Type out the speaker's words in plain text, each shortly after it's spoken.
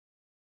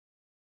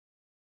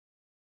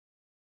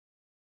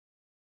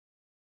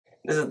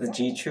This is the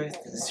G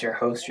Truth. This is your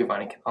host,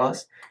 Giovanni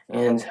Canales.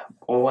 And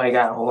I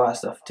got a whole lot of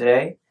stuff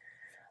today.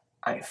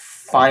 I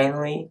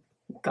finally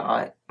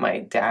got my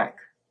Dak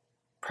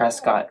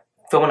Prescott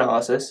film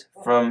analysis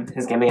from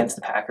his game against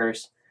the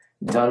Packers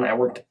done. I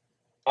worked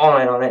all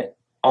night on it,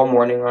 all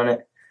morning on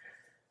it.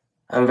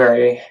 I'm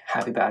very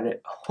happy about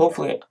it.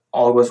 Hopefully,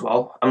 all goes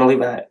well. I'm going to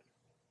leave that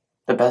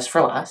the best for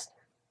last.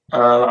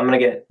 I'm going to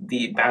get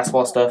the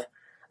basketball stuff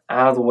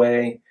out of the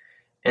way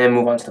and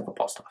move on to the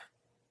football stuff.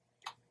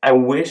 I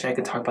wish I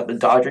could talk about the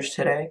Dodgers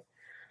today.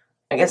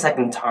 I guess I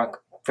can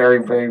talk very,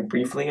 very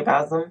briefly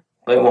about them,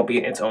 but it won't be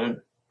in its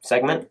own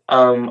segment.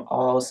 All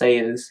I'll say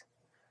is,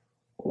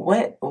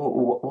 what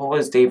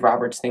was Dave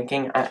Roberts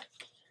thinking?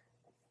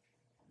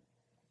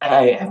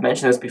 I have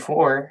mentioned this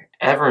before.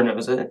 Everyone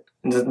knows it.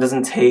 It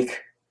doesn't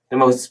take the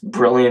most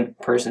brilliant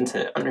person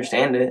to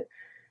understand it.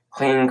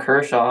 Clayton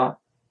Kershaw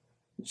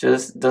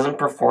just doesn't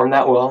perform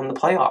that well in the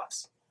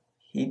playoffs.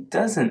 He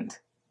doesn't.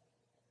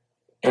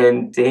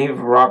 And Dave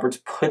Roberts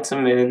puts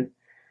him in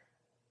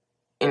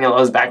and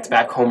allows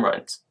back-to-back home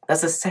runs. That's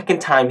the second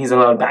time he's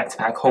allowed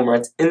back-to-back home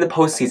runs in the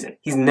postseason.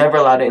 He's never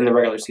allowed it in the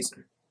regular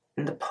season.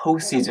 In the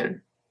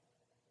postseason.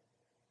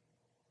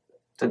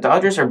 The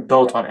Dodgers are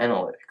built on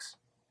analytics.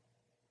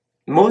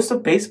 Most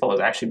of baseball is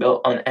actually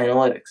built on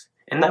analytics.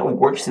 And that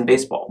works in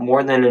baseball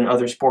more than in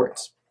other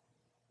sports.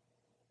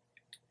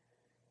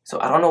 So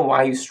I don't know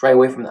why you stray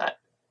away from that.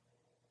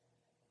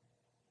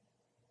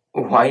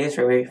 Why do you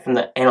stray away from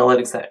the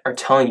analytics that are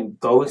telling you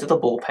go to the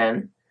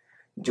bullpen,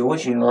 do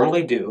what you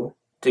normally do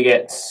to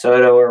get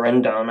Soto or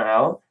Rendon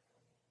out?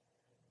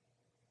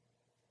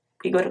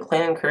 You go to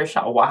Clayton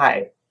Kershaw.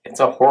 Why? It's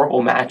a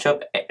horrible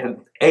matchup. A,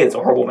 it's a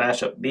horrible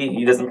matchup. B,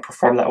 he doesn't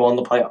perform that well in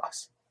the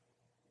playoffs.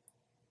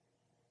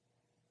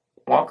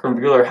 Walker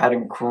Buehler had a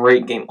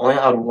great game, only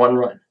allowed one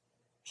run.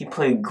 He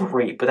played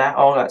great, but that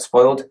all got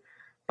spoiled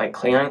by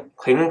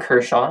Clayton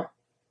Kershaw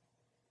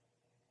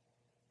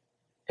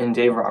and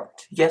Dave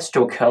Roberts. Yes,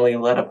 Joe Kelly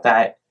led up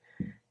that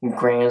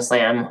grand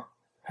slam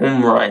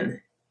home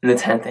run in the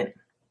 10th inning.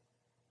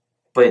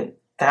 But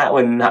that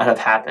would not have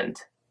happened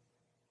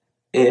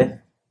if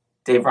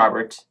Dave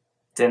Roberts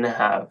didn't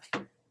have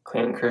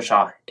Clayton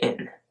Kershaw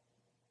in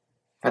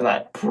for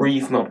that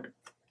brief moment.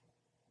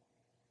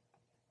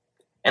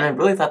 And I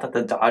really thought that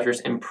the Dodgers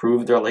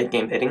improved their late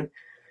game hitting.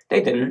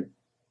 They didn't.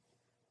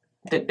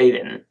 They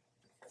didn't.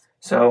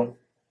 So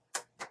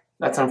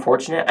that's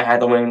unfortunate. I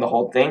had them winning the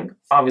whole thing.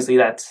 Obviously,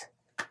 that's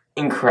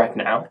incorrect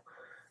now.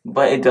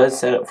 But it does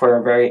set up for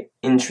a very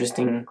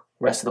interesting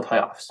rest of the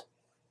playoffs.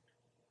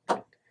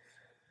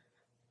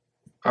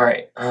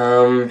 Alright,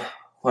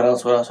 what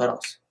else?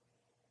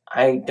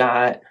 I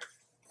got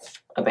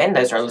a band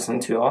I started listening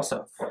to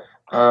also.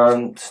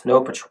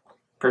 Snow Patrol.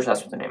 Pretty sure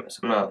that's what the name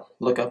is. I'm gonna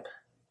look up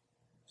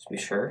to be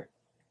sure.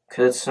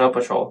 Because it's Snow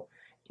Patrol.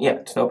 Yeah,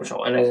 it's Snow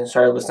Patrol. And I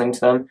started listening to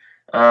them.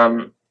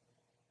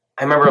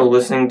 I remember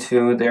listening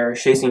to their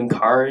Chasing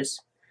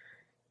Cars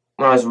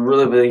when I was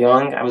really, really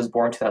young. I was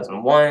born in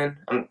 2001.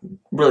 I'm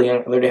really young.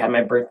 I literally had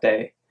my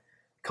birthday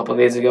a couple of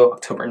days ago,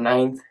 October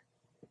 9th.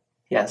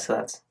 Yeah, so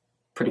that's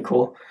pretty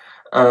cool.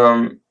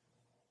 So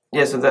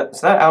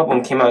that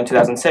album came out in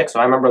 2006, so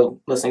I remember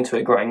listening to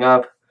it growing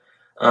up.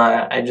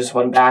 I just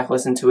went back,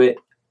 listened to it.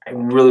 I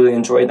really, really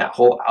enjoyed that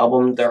whole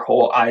album, their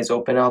whole Eyes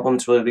Open album.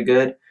 It's really, really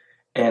good.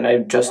 And I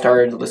just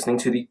started listening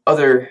to the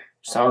other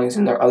songs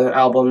in their other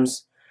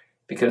albums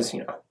because,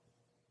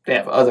 they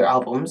have other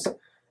albums.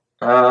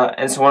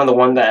 And so one of the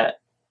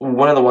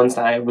ones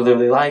that I really,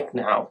 really like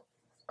now,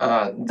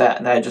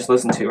 that I just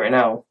listened to right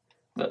now,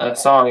 the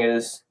song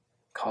is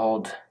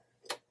called,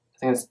 I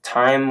think it's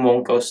Time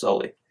Won't Go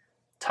Slowly.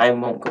 Time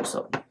Won't Go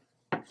Slowly.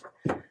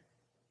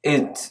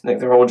 It's like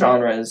their whole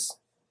genre is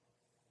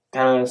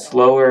kind of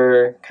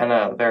slower, kind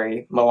of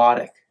very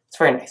melodic. It's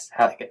very nice.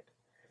 I like it.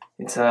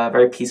 It's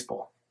very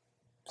peaceful.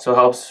 So it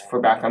helps for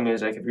background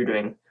music if you're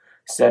doing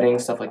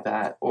settings, stuff like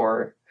that,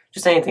 or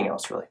just anything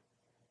else, really.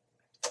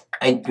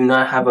 I do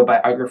not have a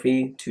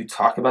biography to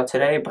talk about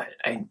today, but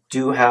I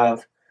do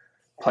have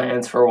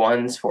plans for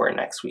ones for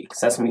next week,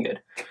 so that's going to be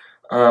good.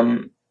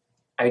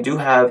 I do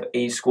have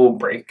a school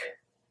break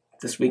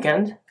this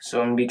weekend,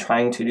 so I'm going to be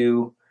trying to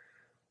do,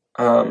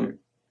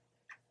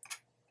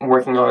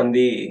 working on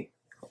the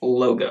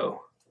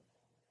logo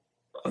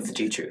of the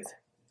G Truth.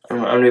 I'm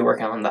going to be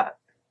working on that.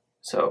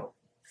 So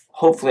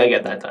hopefully I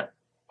get that done.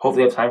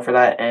 Hopefully I have time for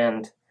that,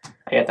 and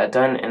I get that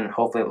done, and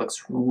hopefully it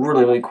looks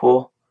really, really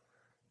cool.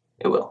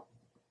 It will.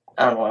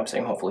 I don't know why I'm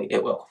saying hopefully.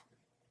 It will.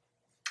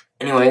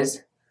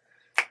 Anyways,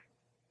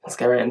 let's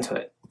get right into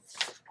it.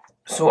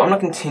 So I'm going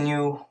to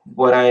continue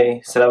what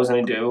I said I was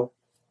going to do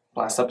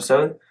last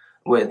episode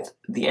with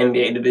the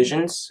NBA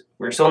divisions.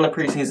 We're still in the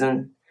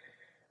preseason.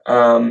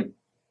 The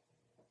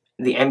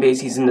NBA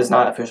season does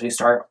not officially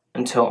start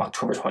until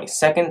October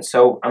 22nd,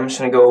 so I'm just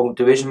going to go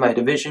division by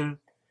division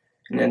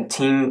and then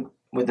team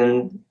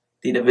within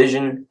the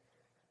division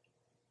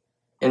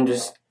and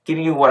just give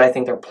you what I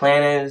think their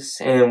plan is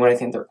and what I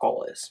think their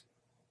goal is.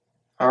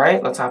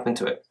 Alright, let's hop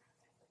into it.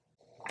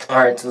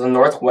 Alright, so the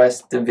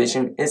Northwest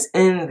Division is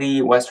in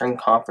the Western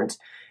Conference,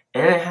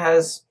 And it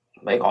has,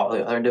 like all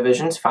the other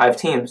divisions, 5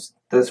 teams.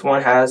 This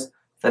one has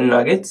the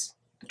Nuggets,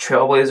 the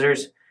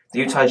Trailblazers, the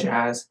Utah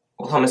Jazz,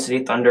 Oklahoma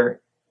City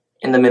Thunder,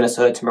 and the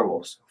Minnesota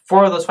Timberwolves.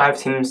 4 of those 5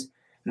 teams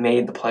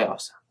made the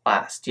playoffs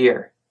last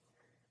year.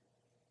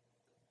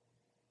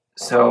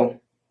 So,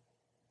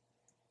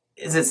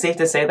 is it safe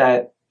to say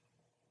that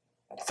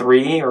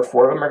 3 or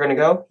 4 of them are going to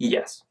go?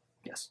 Yes.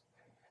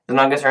 The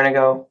Nuggets are going to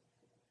go.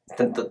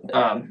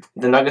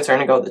 The Nuggets are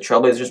going to go. The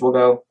Trailblazers will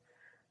go.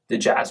 The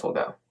Jazz will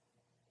go.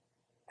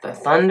 The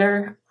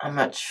Thunder, I'm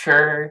not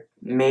sure.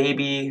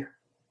 Maybe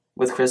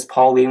with Chris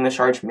Paul leading the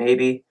charge,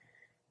 maybe.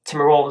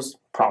 Timberwolves,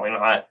 probably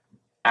not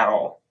at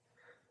all.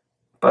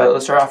 But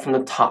let's start off from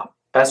the top.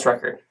 Best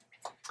record.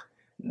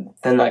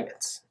 The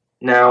Nuggets.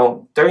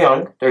 Now, they're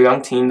young. They're a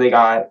young team. They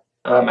got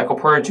Michael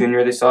Porter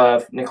Jr. They still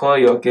have Nikola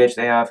Jokic.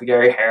 They have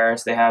Gary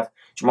Harris. They have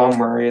Jamal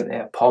Murray. They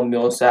have Paul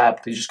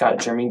Millsap. They just got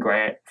Jeremy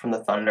Grant from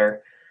the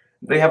Thunder.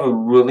 They have a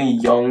really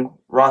young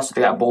roster.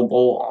 They got Bol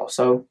Bol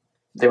also.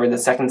 They were the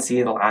 2nd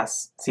seed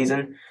last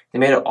season. They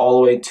made it all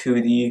the way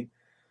to the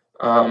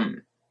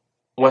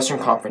Western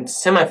Conference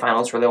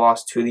semifinals, where they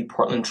lost to the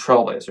Portland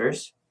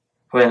Trailblazers,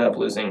 who ended up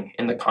losing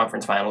in the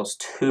conference finals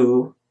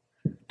to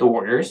the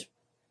Warriors.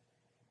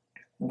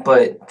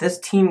 But this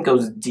team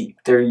goes deep.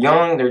 They're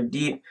young, they're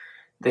deep,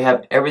 they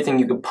have everything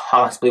you could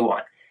possibly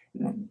want.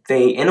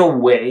 They, in a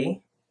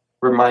way,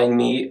 remind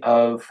me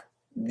of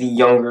the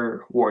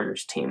younger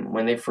Warriors team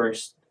when they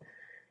first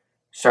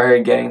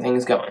started getting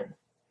things going.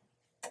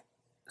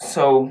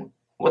 So,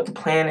 what the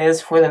plan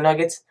is for the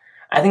Nuggets,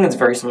 I think it's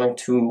very similar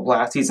to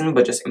last season,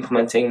 but just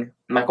implementing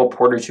Michael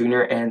Porter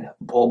Jr. and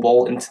Bol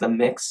Bol into the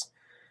mix,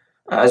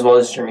 as well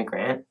as Jeremy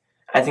Grant.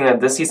 I think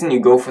that this season you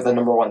go for the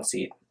number 1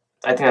 seed.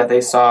 I think that they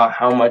saw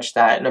how much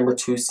that number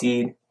 2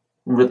 seed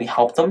really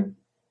helped them,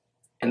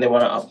 and they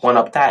want to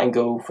one-up that and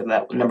go for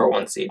that number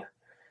 1 seed.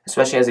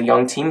 Especially as a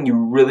young team, you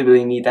really,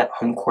 really need that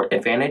home court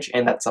advantage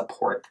and that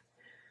support.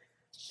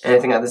 And I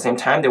think at the same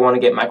time, they want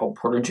to get Michael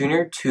Porter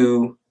Jr.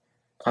 to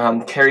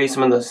carry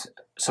some of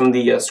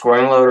the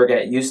scoring load or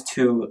get used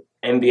to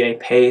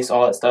NBA pace,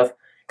 all that stuff.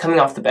 Coming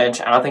off the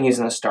bench, I don't think he's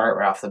going to start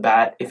right off the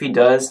bat. If he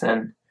does,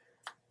 then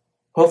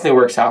hopefully it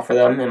works out for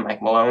them and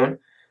Mike Malone.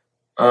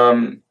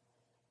 But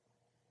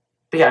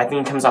yeah, I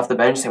think he comes off the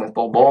bench, same with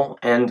Bol Bol,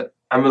 and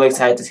I'm really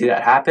excited to see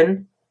that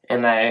happen.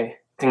 And I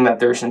think that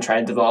they're going to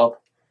try to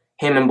develop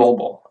him and Bol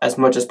Bol as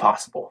much as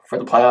possible for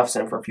the playoffs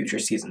and for future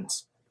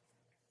seasons.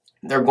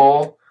 Their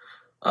goal,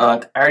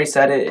 I already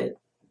said it,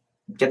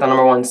 get the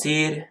number 1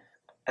 seed.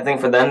 I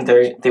think for them,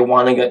 they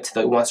want to get to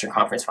the Western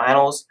Conference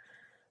Finals.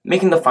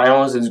 Making the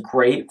finals is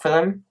great for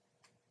them,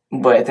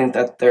 but I think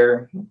that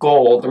their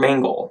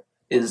main goal,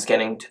 is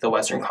getting to the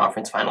Western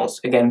Conference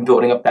Finals. Again,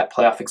 building up that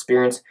playoff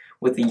experience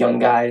with the young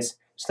guys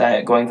so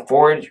that going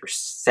forward, you're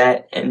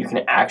set and you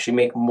can actually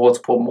make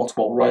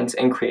multiple runs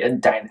and create a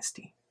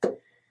dynasty.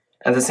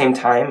 At the same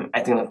time,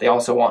 I think that they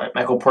also want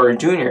Michael Porter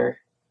Jr.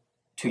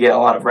 to get a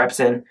lot of reps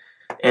in,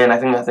 and I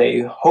think that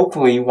they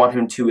hopefully want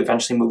him to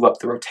eventually move up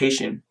the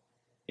rotation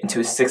into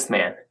a 6th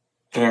man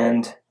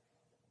and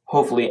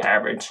hopefully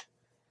average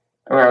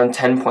around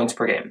 10 points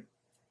per game.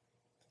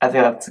 I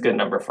think that's a good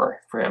number for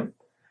him.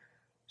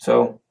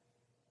 So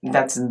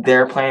that's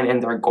their plan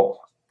and their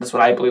goal. That's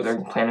what I believe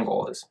their plan and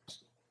goal is.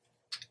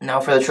 Now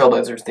for the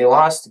Trailblazers, they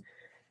lost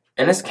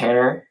Enes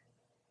Kanter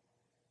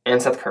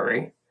and Seth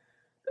Curry,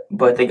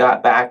 but they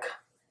got back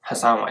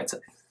Hassan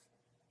Whiteside.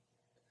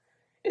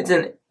 It's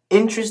an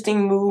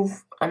interesting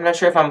move. I'm not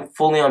sure if I'm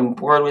fully on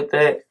board with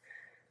it.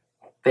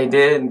 They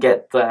did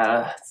get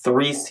the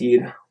 3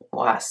 seed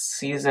last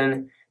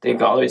season. They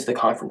got all the way to the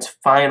conference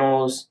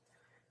finals.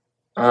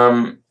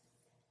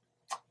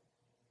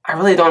 I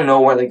really don't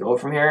know where they go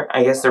from here.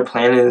 I guess their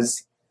plan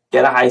is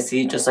get a high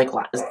seed, just like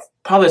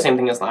probably the same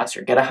thing as last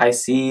year. Get a high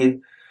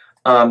seed,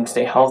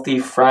 stay healthy,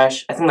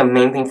 fresh. I think the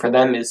main thing for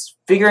them is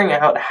figuring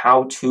out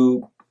how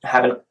to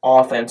have an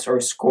offense or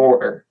a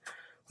scorer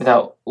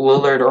without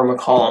Lillard or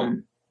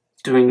McCollum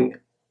doing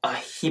a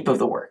heap of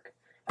the work.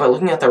 But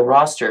looking at their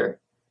roster,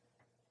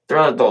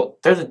 they're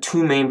the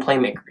 2 main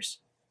playmakers.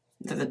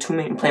 They're the 2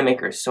 main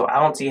playmakers, so I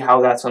don't see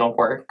how that's going to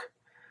work.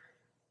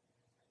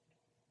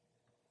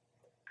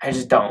 I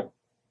just don't.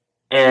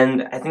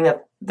 And I think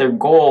that their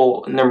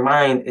goal in their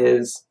mind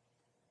is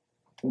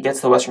get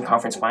to the Western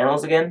Conference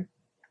Finals again.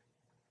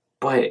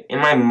 But in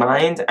my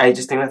mind, I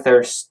just think that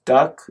they're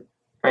stuck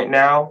right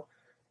now.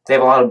 They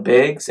have a lot of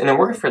bigs, and it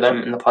worked for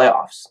them in the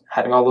playoffs,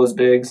 having all those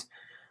bigs.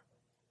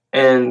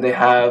 And they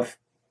have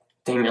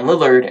Damian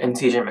Lillard and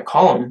TJ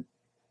McCollum.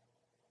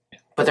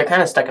 But they're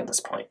kind of stuck at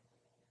this point.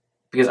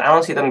 Because I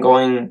don't see them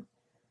going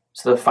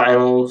to the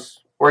finals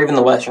or even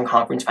the Western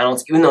Conference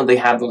Finals, even though they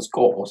have those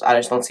goals. I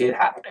just don't see it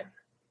happening.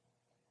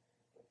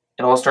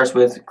 It all starts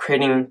with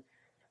creating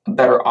a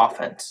better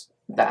offense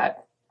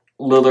that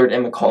Lillard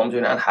and McCollum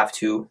do not have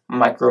to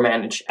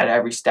micromanage at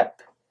every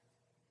step.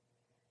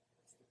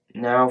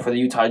 Now for the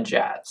Utah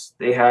Jazz.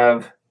 They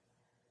have,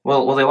 they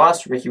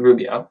lost Ricky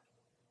Rubio,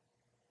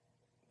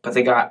 but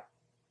they got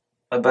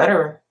a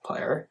better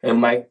player in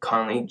Mike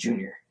Conley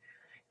Jr.,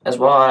 as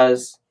well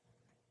as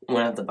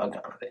one of the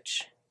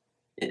Bogdanovich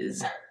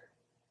is.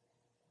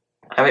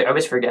 I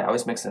always forget. I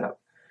always mix it up.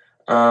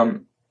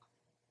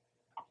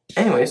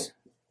 Anyways,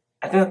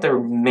 I think that their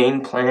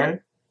main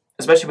plan,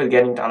 especially with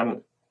getting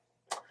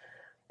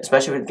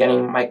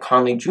Mike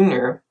Conley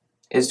Jr.,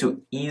 is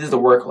to ease the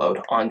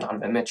workload on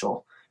Donovan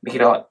Mitchell, make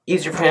it a lot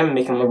easier for him,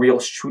 make him a real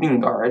shooting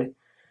guard.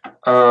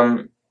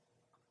 And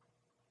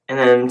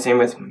then same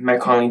with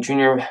Mike Conley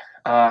Jr.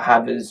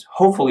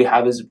 Hopefully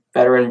have his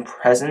veteran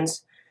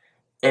presence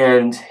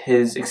and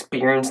his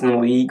experience in the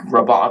league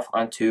rub off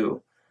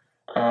onto,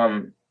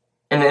 and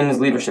his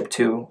leadership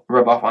too,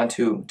 rub off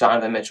onto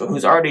Donovan Mitchell,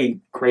 who's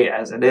already great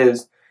as it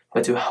is,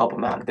 but to help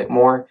him out a bit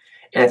more.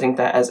 And I think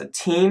that as a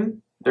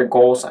team, their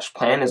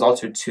goal/plan is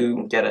also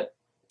to get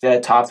a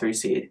top 3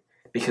 seed,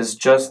 because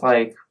just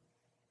like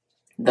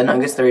the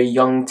Nuggets, they're a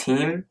young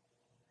team,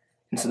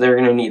 and so they're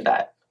going to need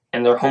that.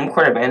 And their home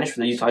court advantage for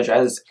the Utah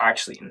Jazz is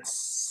actually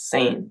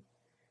insane.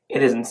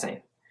 It is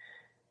insane.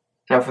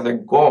 Now for their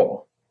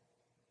goal,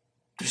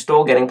 they're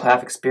still getting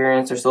playoff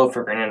experience. They're still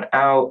figuring it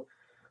out.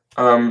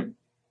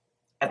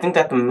 I think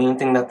that the main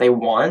thing that they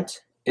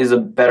want is a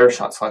better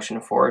shot selection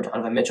for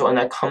Donovan Mitchell, and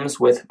that comes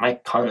with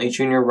Mike Conley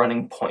Jr.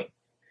 running point.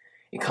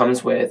 It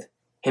comes with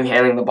him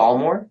handling the ball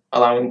more,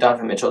 allowing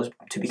Donovan Mitchell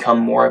to become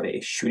more of a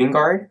shooting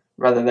guard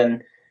rather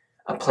than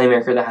a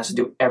playmaker that has to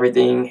do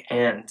everything,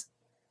 and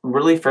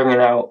really figuring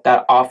out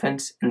that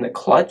offense in the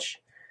clutch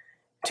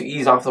to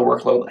ease off the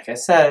workload, like I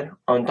said,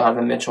 on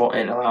Donovan Mitchell,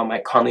 and allow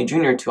Mike Conley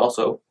Jr. to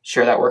also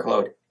share that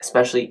workload,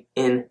 especially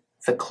in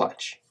the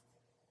clutch.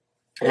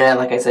 And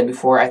like I said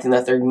before, I think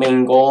that their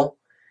main goal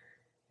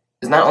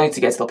is not only to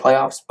get to the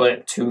playoffs,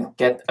 but to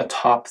get a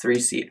top 3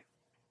 seed.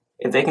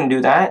 If they can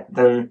do that,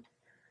 then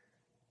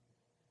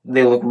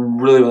they look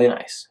really, really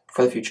nice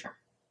for the future.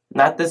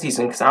 Not this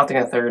season, because I don't think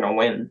that they're going to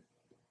win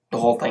the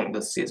whole thing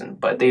this season,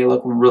 but they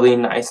look really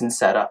nice and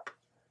set up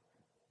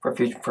for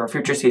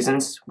future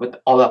seasons with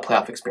all that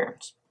playoff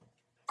experience.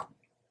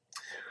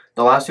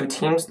 The last 2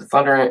 teams, the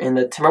Thunder and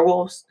the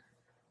Timberwolves,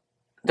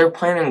 their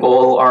plan and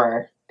goal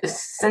are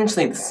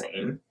essentially the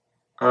same.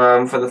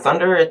 For the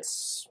Thunder,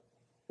 it's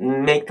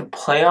make the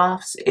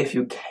playoffs if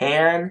you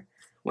can,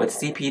 with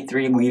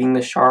CP3 leading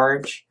the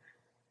charge,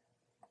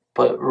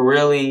 but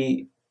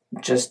really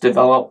just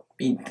develop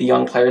the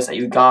young players that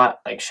you got,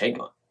 like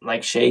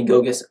Shai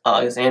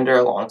Gilgeous-Alexander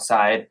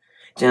alongside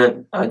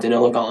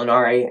Danilo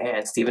Gallinari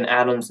and Steven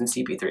Adams and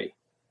CP3.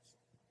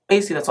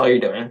 Basically, that's all you're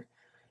doing,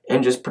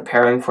 and just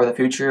preparing for the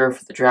future,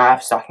 for the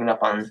draft, stocking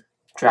up on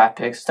draft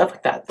picks, stuff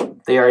like that.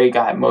 They already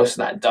got most of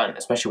that done,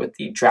 especially with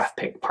the draft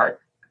pick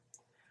part.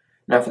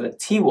 Now for the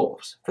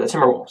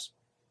Timberwolves.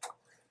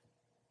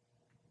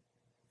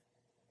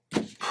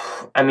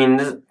 I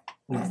mean,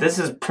 this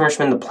has pretty much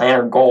been the plan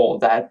or goal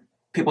that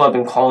people have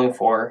been calling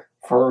for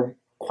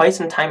quite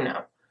some time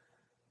now.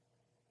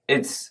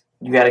 It's,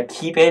 you got to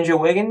keep Andrew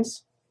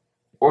Wiggins,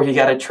 or you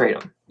got to trade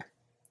him.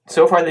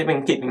 So far, they've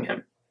been keeping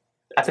him.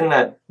 I think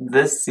that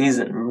this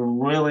season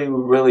really,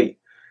 really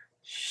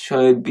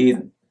should be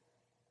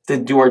the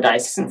do-or-die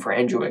season for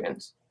Andrew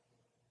Wiggins.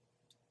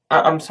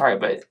 I'm sorry,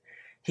 but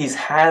he's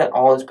had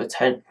all his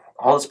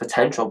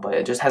potential, but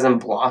it just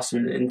hasn't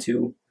blossomed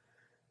into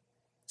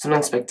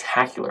something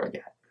spectacular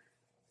yet.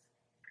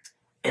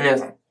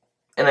 And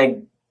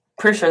I'm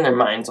pretty sure in their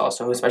minds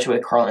also, especially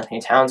with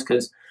Karl-Anthony Towns,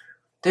 because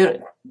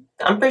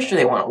I'm pretty sure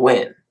they want to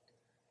win.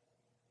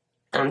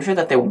 And I'm sure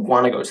that they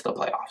want to go to the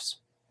playoffs.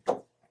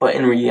 But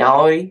in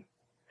reality,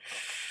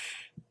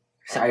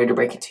 sorry to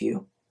break it to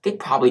you, they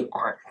probably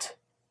aren't.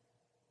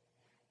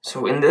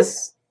 So in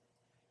this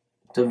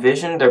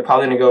division, they're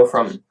probably going to go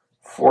from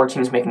 4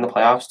 teams making the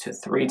playoffs to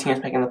 3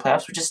 teams making the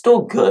playoffs, which is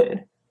still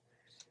good.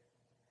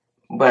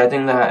 But I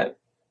think that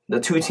the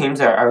 2 teams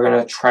that are going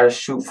to try to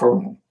shoot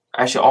for,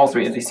 actually all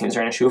 3 of these teams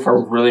are going to shoot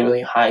for really,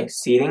 really high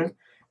seeding,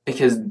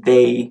 because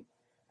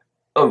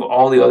of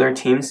all the other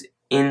teams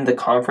in the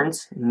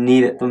conference,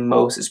 need it the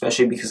most,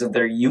 especially because of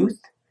their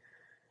youth.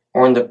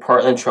 Or in the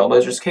Portland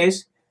Trailblazers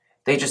case,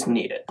 they just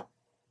need it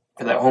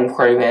for that home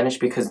court advantage,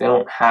 because they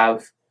don't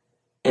have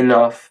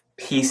enough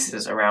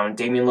pieces around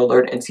Damian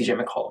Lillard and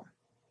CJ McCollum.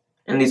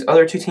 And these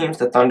other 2 teams,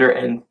 the Thunder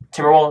and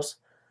Timberwolves,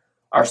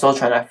 are still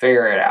trying to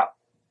figure it out,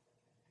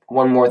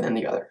 one more than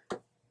the other.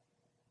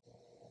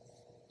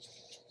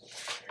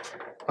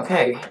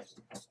 Okay.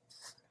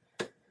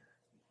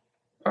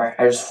 Alright,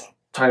 I just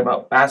talked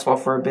about basketball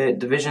for a bit,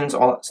 divisions,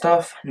 all that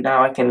stuff.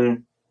 Now I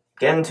can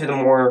get into the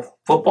more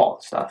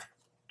football stuff,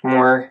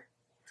 more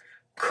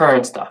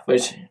current stuff,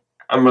 which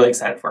I'm really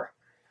excited for.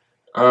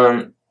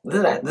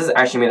 This is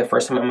actually the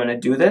first time I'm going to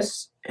do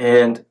this,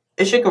 and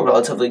it should go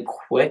relatively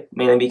quick,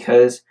 mainly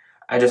because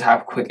I just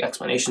have quick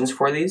explanations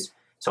for these.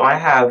 So I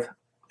have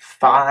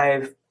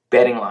 5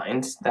 betting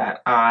lines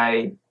that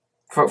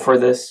for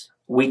this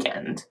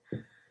weekend,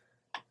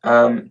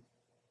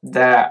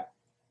 that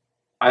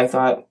I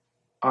thought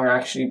are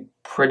actually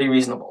pretty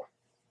reasonable.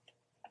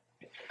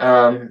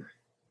 Yeah,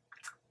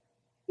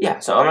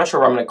 so I'm not sure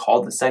what I'm going to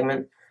call this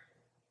segment.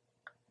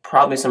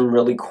 Probably some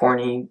really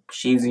corny,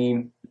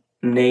 cheesy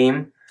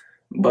name,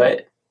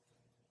 but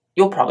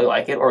you'll probably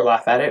like it or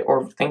laugh at it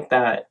or think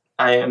that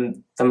I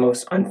am the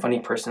most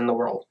unfunny person in the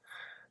world.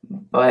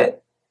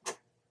 But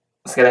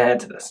let's get ahead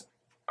to this.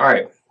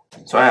 Alright,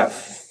 so I have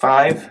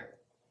 5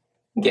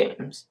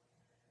 games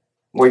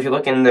where if you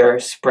look in their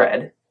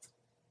spread,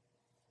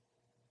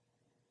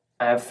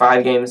 I have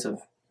 5 games in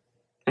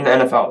the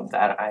NFL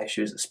that I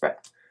choose a spread.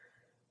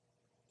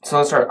 So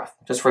let's start off.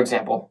 Just for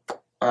example,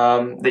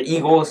 the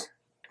Eagles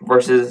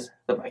versus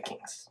the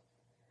Vikings.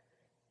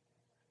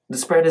 The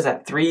spread is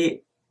at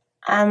 3.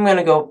 I'm going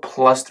to go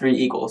 +3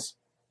 Eagles.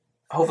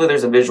 Hopefully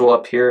there's a visual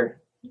up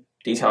here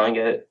detailing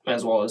it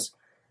as well as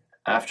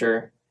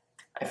after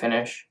I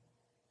finish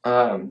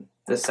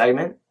this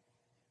segment,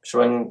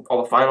 showing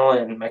all the final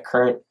and my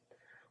current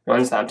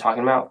ones that I'm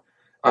talking about.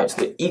 Alright,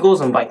 so the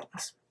Eagles and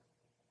Vikings.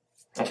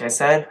 Like I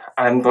said,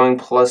 I'm going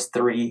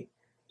 +3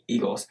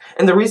 Eagles.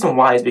 And the reason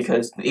why is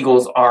because the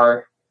Eagles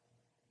are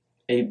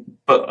an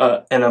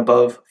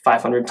above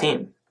 500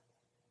 team.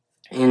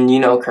 And you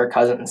know Kirk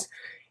Cousins,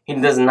 he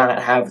does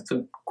not have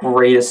the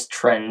greatest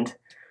trend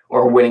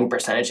or winning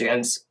percentage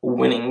against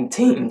winning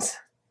teams.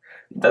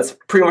 That's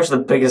pretty much the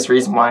biggest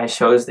reason why I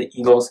chose the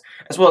Eagles,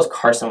 as well as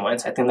Carson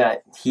Wentz. I think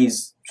that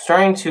he's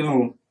starting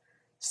to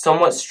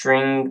somewhat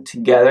string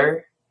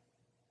together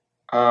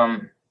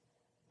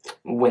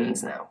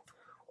wins now,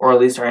 or at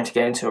least starting to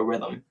get into a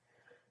rhythm.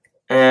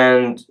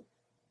 And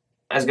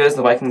as good as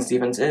the Vikings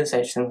defense is,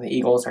 I just think the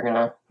Eagles are going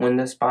to win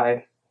this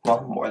by,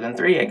 well, more than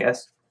 3, I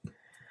guess.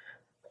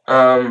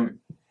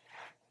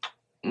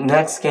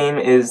 Next game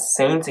is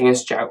Saints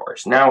against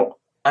Jaguars. Now,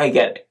 I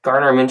get it.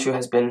 Gardner Minshew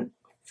has been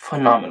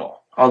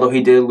phenomenal, although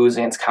he did lose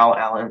against Kyle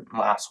Allen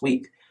last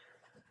week.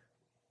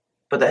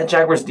 But that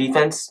Jaguars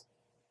defense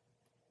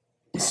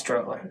is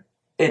struggling.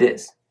 It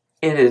is.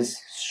 It is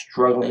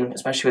struggling,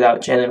 especially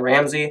without Jalen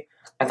Ramsey.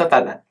 I thought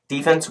that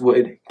defense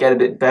would get a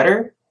bit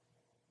better,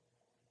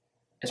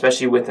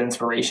 especially with the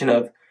inspiration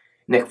of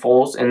Nick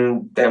Foles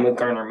and then with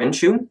Gardner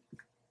Minshew.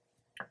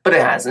 But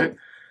it hasn't.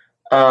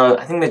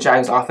 I think the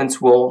Jags offense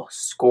will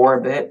score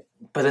a bit,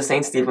 but the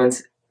Saints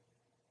defense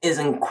is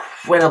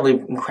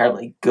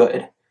incredibly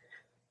good.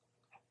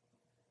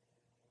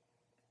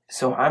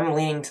 So I'm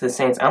leaning to the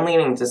Saints. I'm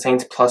leaning to the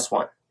Saints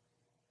 +1.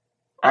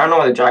 I don't know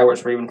why the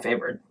Jaguars were even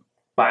favored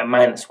by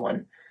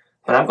 -1,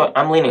 but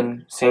I'm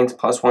leaning Saints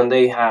 +1.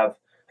 They have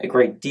a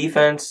great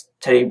defense.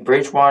 Teddy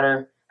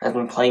Bridgewater has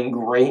been playing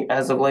great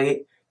as of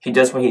late. He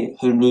does what he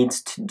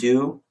needs to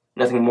do,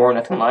 nothing more,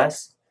 nothing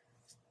less.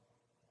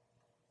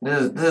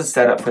 This is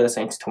set up for the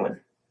Saints to win.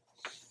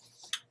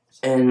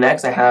 And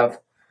next I have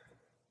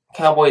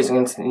Cowboys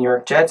against the New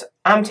York Jets.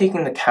 I'm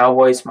taking the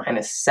Cowboys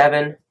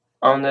 -7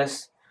 on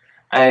this.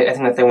 I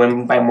think that they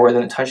win by more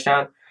than a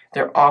touchdown.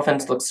 Their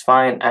offense looks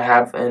fine. I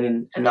have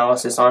an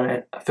analysis on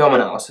it, a film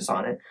analysis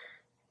on it.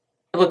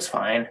 It looks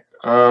fine.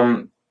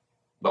 The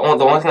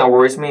only thing that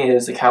worries me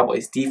is the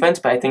Cowboys' defense,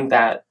 but I think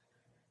that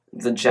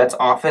the Jets'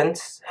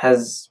 offense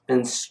has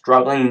been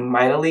struggling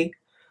mightily.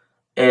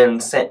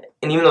 And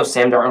even though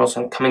Sam Darnold's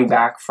coming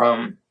back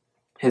from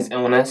his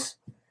illness,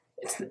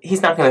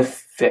 he's not going to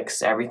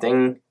fix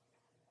everything.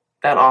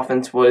 That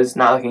offense was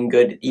not looking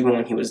good even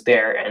when he was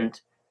there and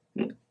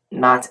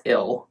not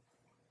ill.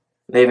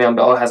 Le'Veon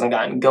Bell hasn't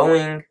gotten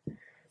going.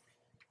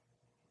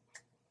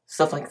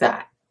 Stuff like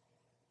that.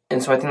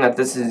 And so I think that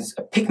this is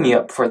a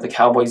pick-me-up for the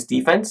Cowboys'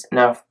 defense.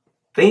 Now, if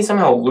they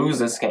somehow lose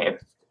this game,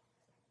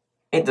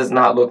 it does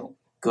not look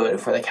good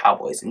for the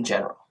Cowboys in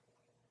general.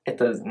 It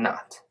does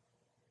not.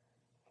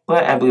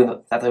 But I believe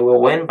that they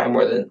will win by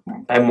more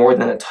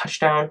than a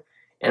touchdown.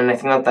 And I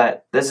think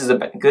that this is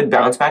a good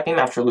bounce-back game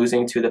after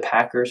losing to the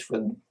Packers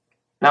for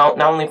not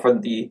only for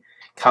the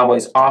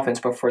Cowboys' offense,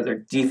 but for their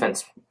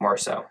defense more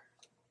so.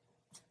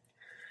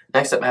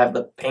 Next up, I have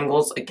the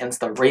Bengals against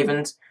the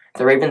Ravens.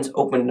 The Ravens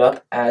opened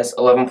up as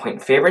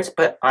 11-point favorites,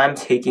 but I'm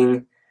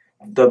taking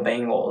the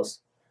Bengals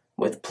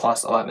with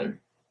 +11.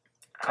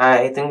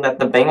 I think that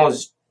the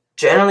Bengals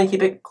generally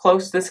keep it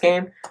close this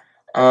game.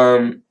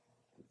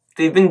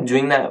 They've been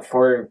doing that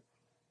for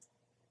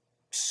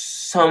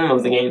some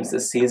of the games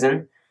this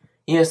season.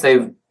 Yes,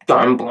 they've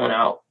gotten blown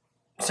out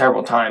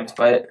several times,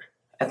 but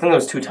I think it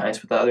was 2 times,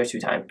 but the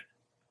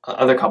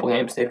other couple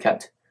games they've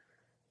kept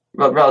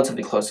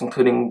relatively close,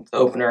 including the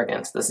opener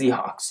against the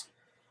Seahawks.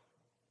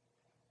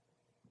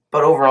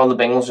 But overall, the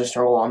Bengals just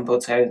roll on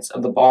both sides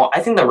of the ball.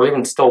 I think the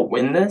Ravens still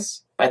win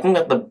this, but I think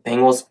that the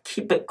Bengals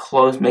keep it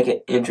close, make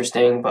it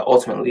interesting, but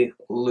ultimately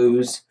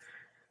lose,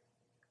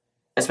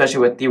 especially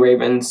with the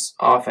Ravens'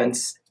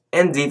 offense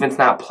and defense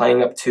not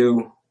playing up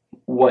to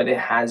what it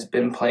has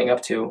been playing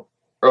up to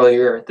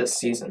earlier this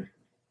season.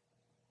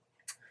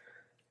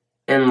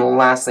 And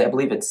lastly, I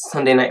believe it's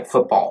Sunday Night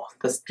Football.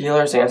 The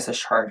Steelers against the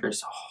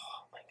Chargers.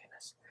 Oh my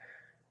goodness.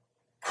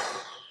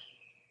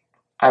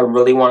 I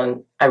really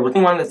wanted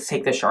to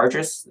take the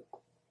Chargers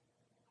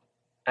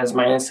as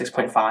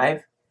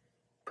 -6.5,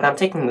 but I'm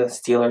taking the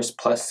Steelers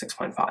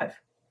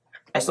 +6.5.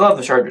 I still have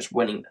the Chargers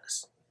winning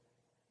this.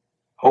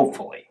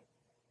 Hopefully.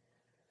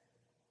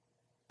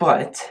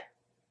 But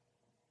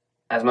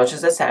as much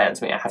as it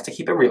saddens me, I have to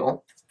keep it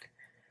real.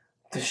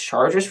 the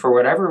Chargers, for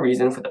whatever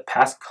reason, for the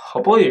past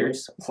couple of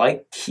years,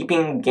 like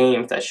keeping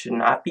games that should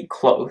not be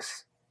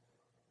close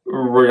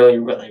really,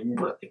 really,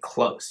 really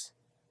close.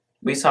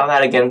 We saw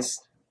that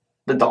against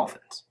the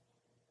Dolphins.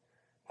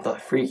 The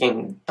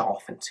freaking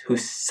Dolphins, who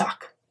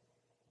suck.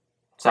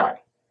 Sorry,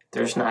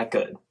 they're just not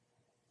good.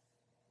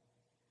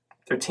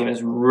 Their team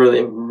is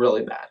really,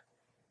 really bad.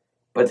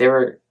 But they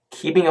were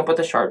keeping up with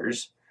the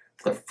Chargers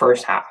for the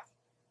first half.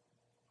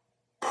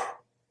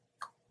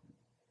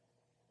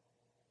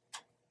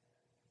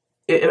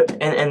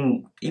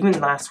 And even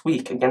last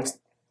week against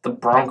the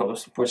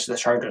Broncos, which the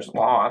Chargers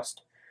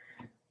lost,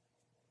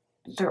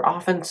 their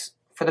offense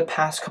for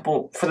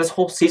this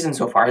whole season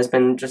so far has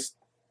been just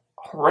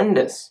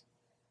horrendous.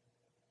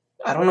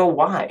 I don't know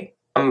why.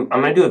 I'm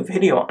gonna do a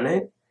video on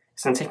it.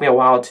 It's gonna take me a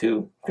while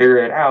to figure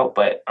it out,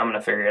 but I'm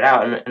gonna figure it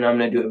out, and I'm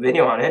gonna do a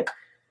video on it.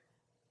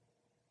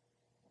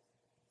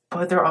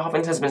 But their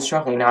offense has been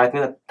struggling. Now, I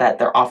think that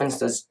their offense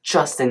does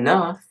just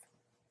enough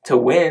to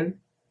win.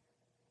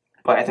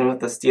 But I think that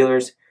the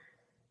Steelers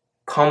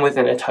come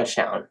within a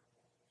touchdown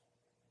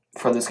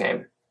for this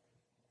game.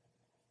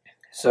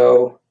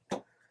 So,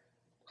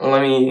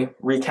 let me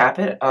recap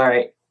it. All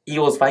right,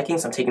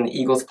 Eagles-Vikings, I'm taking the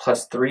Eagles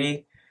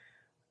 +3.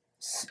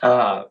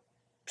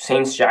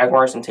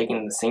 Saints-Jaguars, I'm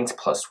taking the Saints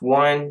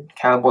 +1.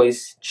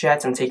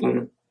 Cowboys-Jets, I'm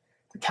taking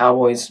the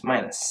Cowboys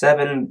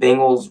 -7.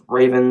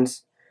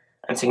 Bengals-Ravens,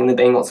 I'm taking the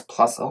Bengals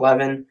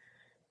 +11.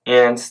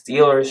 And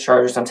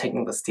Steelers-Chargers, I'm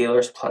taking the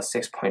Steelers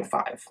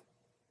 +6.5.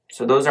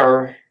 So those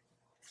are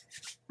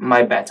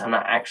my bets. I'm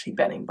not actually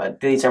betting, but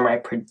these are my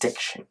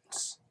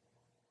predictions.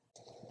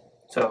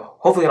 So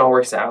hopefully it all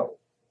works out.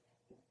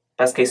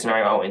 Best case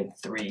scenario, I'll win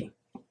 3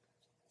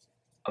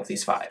 of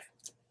these 5.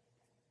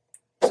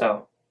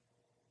 So,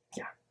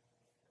 yeah.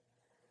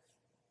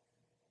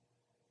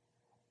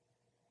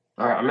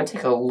 Alright, I'm going to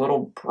take a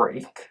little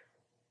break.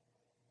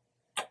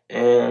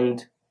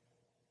 And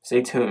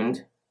stay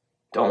tuned.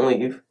 Don't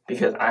leave,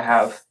 because I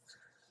have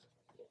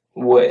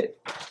what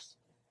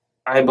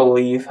I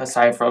believe,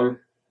 aside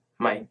from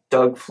my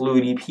Doug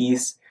Flutie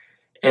piece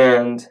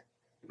and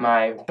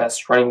my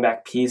best running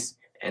back piece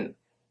and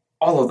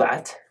all of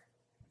that,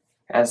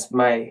 as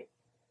my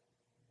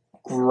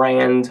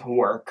grand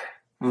work,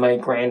 my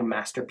grand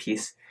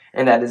masterpiece,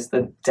 and that is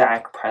the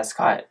Dak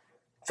Prescott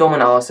film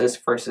analysis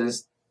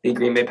versus the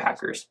Green Bay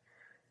Packers.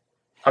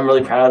 I'm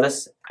really proud of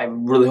this. I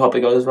really hope it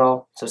goes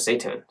well, so stay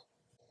tuned.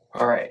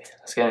 Alright,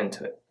 let's get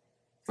into it.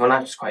 Well,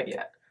 not just quite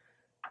yet.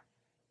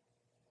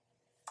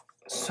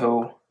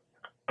 So,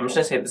 I'm just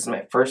going to say this is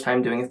my first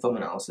time doing a film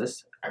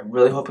analysis. I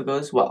really hope it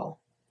goes well.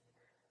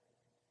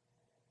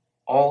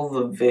 All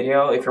the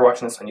video, if you're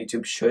watching this on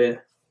YouTube,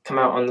 should come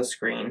out on the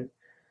screen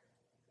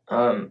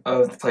of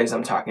the plays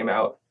I'm talking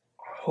about.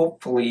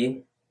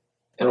 Hopefully,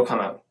 it'll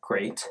come out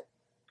great.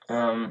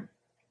 So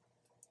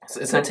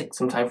it's going to take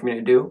some time for me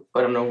to do,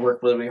 but I'm going to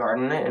work really, really hard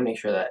on it and make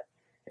sure that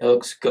it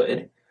looks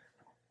good.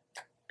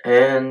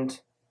 And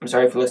I'm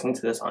sorry if you're listening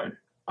to this on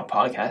a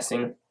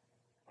podcasting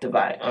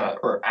device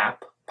or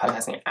app.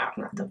 Podcasting app,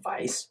 not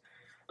device.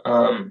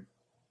 I'm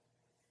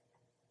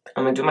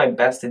going to do my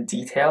best to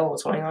detail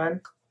what's going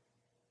on.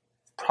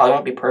 Probably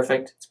won't be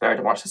perfect. It's better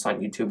to watch this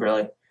on YouTube,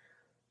 really.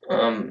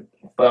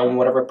 But on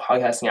whatever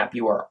podcasting app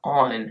you are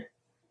on,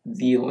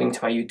 the link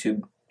to my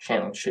YouTube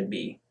channel should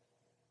be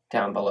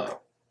down below.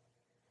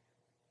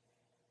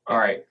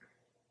 Alright.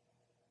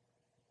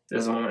 This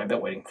is the moment I've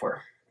been waiting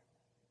for.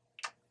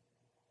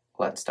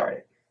 Let's start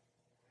it.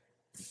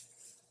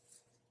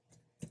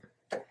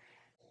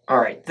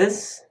 Alright,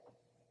 this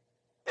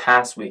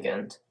past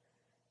weekend,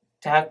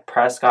 Dak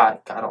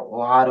Prescott got a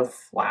lot of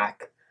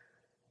flack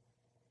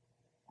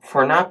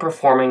for not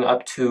performing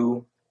up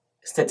to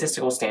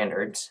statistical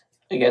standards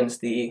against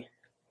the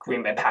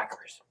Green Bay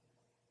Packers.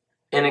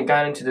 And it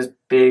got into this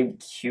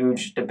big,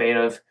 huge debate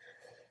of,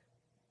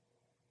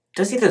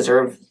 does he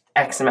deserve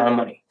X amount of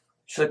money?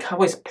 Should the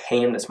Cowboys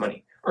pay him this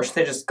money? Or should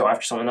they just go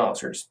after someone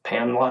else, or just pay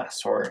him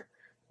less, or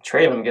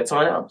trade him and get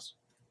someone else?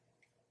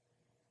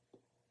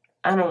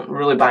 I don't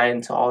really buy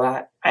into all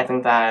that. I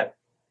think that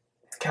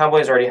the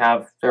Cowboys already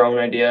have their own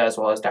idea, as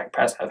well as Dak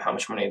Prescott, of how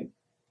much money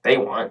they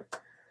want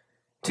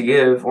to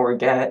give or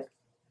get.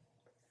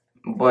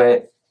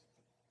 But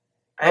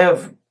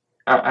I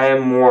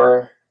am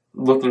more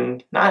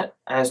looking not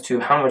as to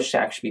how much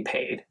Dak should be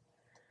paid,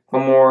 but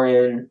more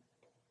in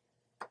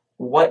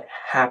what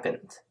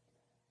happened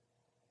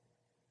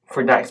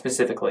for Dak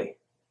specifically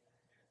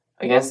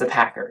against the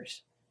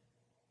Packers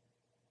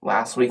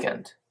last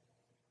weekend.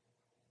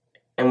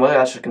 And whether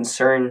that should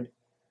concern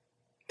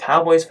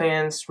Cowboys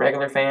fans,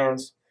 regular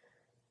fans,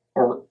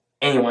 or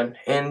anyone.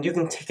 And you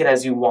can take it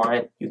as you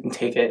want. You can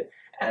take it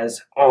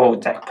as, oh,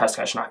 Dak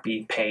Prescott should not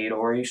be paid.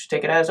 Or you should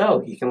take it as,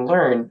 oh, he can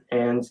learn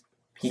and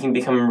he can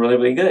become really,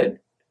 really good.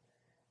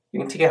 You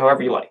can take it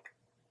however you like.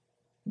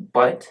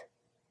 But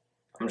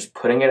I'm just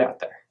putting it out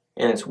there.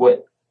 And it's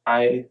what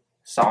I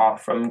saw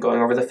from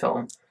going over the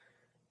film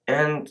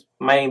and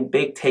my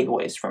big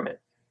takeaways from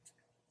it.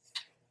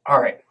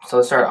 Alright, so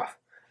let's start off.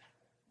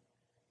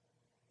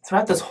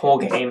 Throughout this whole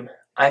game,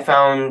 I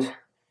found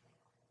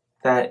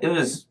that it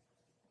was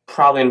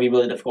probably going to be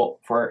really difficult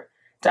for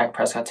Dak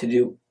Prescott to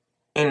do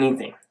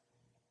anything.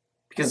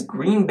 Because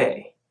Green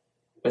Bay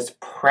was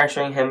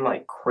pressuring him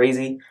like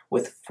crazy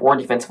with 4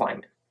 defensive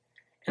linemen.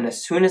 And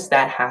as soon as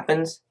that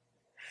happens,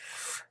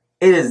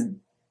 it is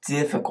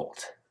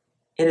difficult.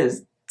 It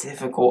is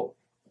difficult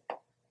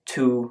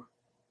to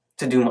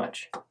do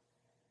much.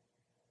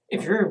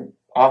 If your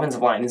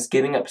offensive line is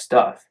giving up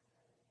stuff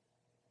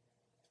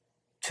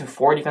to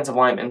 4 defensive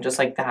linemen just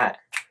like that,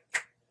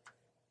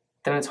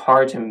 then it's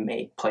hard to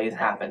make plays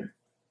happen.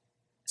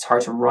 It's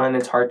hard to run,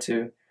 it's hard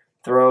to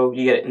throw,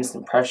 you get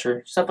instant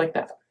pressure, stuff like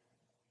that.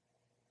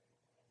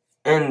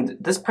 And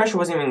this pressure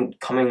wasn't even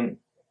coming,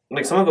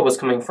 like some of it was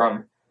coming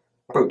from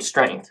brute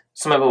strength.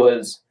 Some of it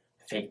was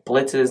fake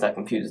blitzes that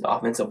confused the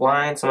offensive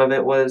line. Some of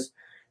it was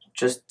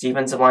just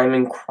defensive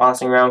linemen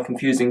crossing around,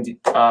 confusing the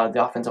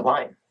offensive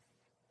line.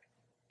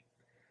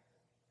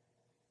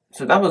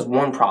 So that was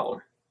one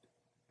problem.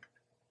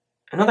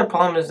 Another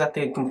problem is that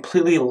they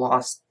completely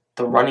lost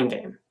the running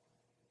game,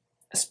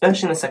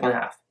 especially in the second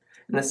half.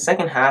 In the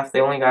second half, they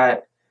only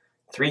got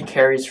 3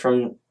 carries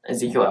from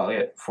Ezekiel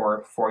Elliott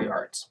for 4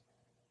 yards.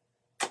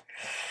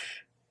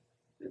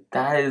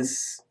 That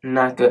is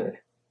not good.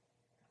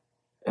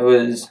 It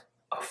was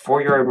a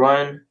 4-yard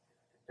run,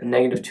 a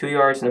negative 2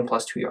 yards, and then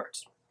plus 2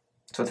 yards.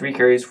 So 3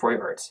 carries, 4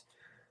 yards.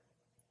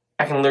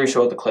 I can literally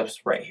show the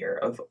clips right here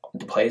of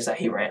the plays that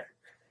he ran.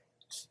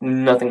 It's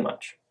nothing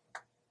much.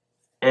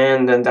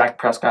 And then Dak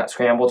Prescott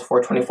scrambled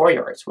for 24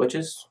 yards, which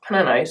is kind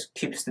of nice,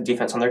 keeps the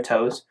defense on their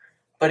toes.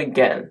 But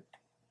again,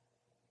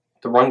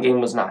 the run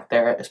game was not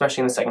there,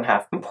 especially in the second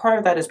half. And part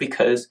of that is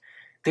because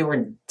they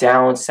were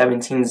down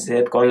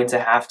 17-zip going into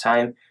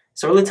halftime.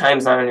 So really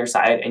time's not on your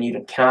side, and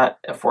you cannot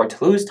afford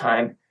to lose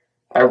time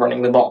by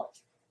running the ball.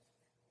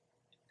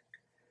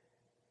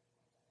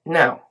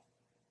 Now,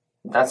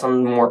 that's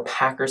on the more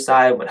Packers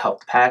side, what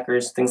helped the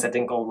Packers, things that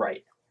didn't go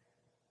right.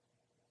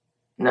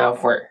 Now,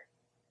 for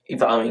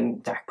evaluating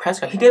Dak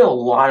Prescott, he did a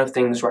lot of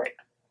things right.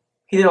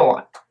 He did a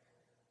lot.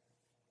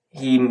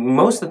 He,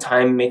 most of the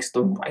time, makes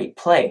the right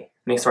play,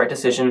 makes the right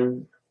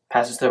decision,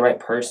 passes to the right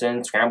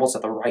person, scrambles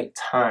at the right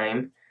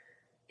time.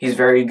 He's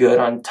very good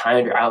on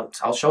timed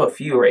routes. I'll show a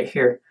few right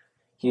here.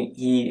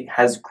 He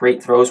has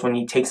great throws when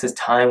he takes his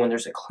time, when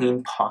there's a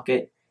clean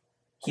pocket.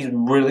 He's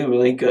really,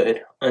 really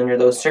good under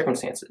those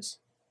circumstances.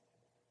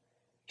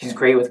 He's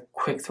great with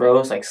quick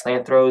throws, like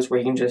slant throws, where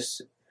he can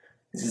just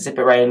zip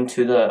it right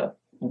into the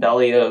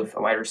belly of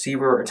a wide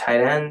receiver or tight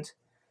end.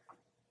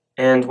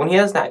 And when he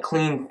has that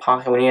clean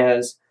pocket, when he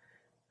has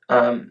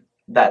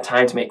that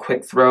time to make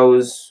quick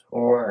throws,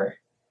 or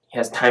he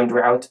has timed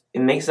routes,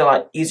 it makes it a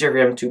lot easier for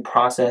him to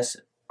process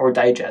or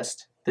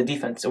digest the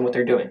defense and what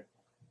they're doing.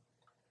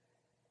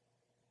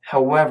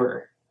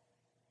 However,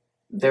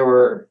 there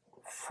were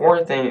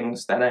 4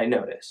 things that I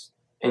noticed,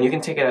 and you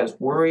can take it as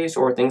worries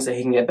or things that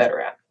he can get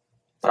better at,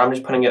 but I'm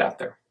just putting it out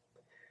there.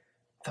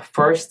 The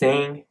first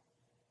thing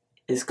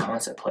is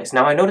concept plays.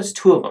 Now, I noticed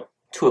 2 of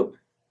them,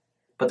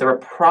 but there were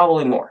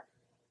probably more,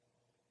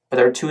 but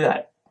there were 2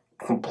 that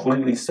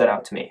completely stood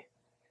out to me.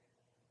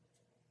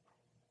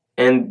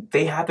 And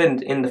they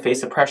happened in the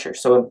face of pressure,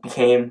 so it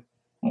became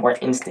more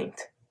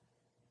instinct.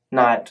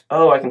 Not,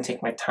 oh, I can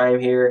take my time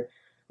here,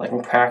 I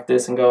can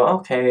practice and go,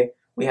 okay,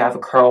 we have a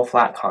curl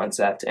flat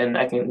concept, and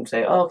I can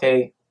say, oh,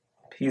 okay,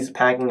 he's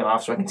packing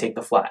off so I can take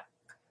the flat.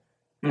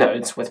 No,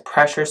 it's with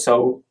pressure,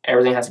 so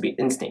everything has to be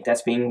instinct.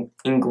 That's being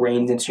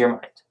ingrained into your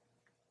mind.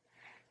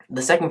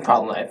 The second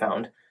problem that I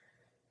found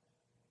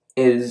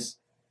is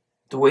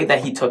the way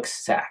that he took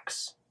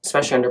sacks,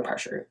 especially under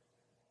pressure.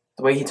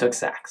 The way he took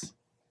sacks.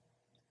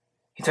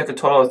 He took a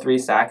total of 3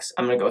 sacks.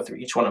 I'm going to go through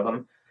each one of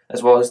them,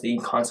 as well as the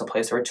concept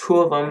plays. There were 2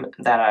 of them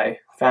that I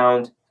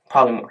found,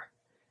 probably more.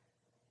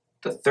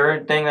 The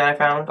third thing that I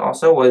found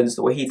also was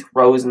the way he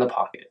throws in the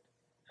pocket.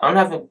 I don't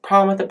have a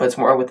problem with it, but it's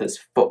more with his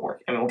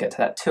footwork, and we'll get to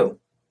that too.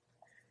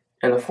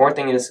 And the fourth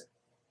thing is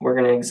we're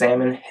going to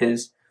examine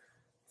his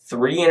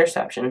 3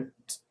 interceptions,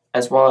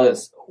 as well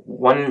as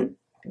 1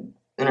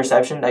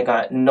 interception that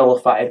got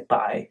nullified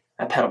by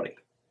a penalty.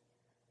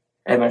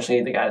 And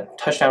eventually they got a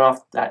touchdown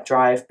off that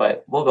drive,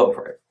 but we'll go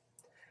over it.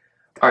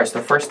 Alright, so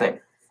the first thing,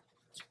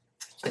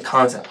 the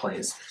concept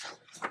plays.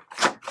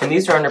 And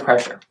these are under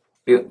pressure.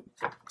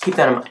 Keep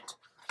that in mind.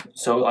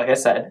 So like I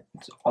said,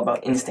 it's all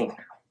about instinct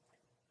now.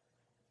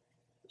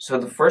 So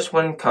the first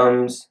one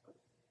comes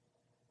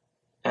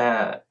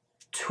at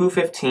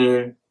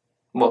 2:15,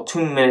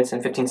 2 minutes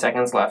and 15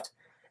 seconds left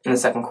in the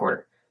second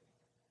quarter.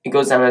 It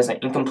goes down as an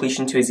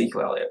incompletion to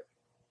Ezekiel Elliott.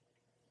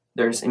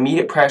 There's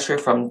immediate pressure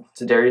from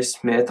Za'Darius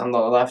Smith on the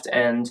left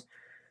end,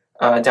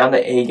 down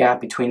the A-gap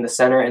between the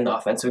center and the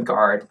offensive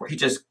guard, where he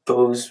just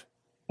goes,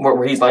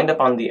 where he's lined up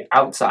on the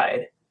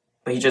outside,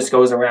 but he just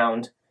goes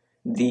around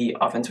the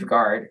offensive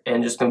guard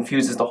and just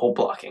confuses the whole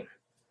blocking.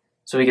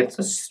 So he gets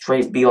a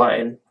straight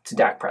beeline to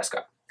Dak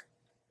Prescott.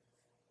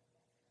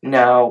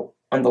 Now,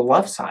 on the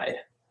left side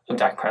of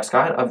Dak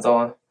Prescott, of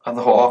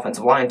the whole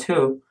offensive line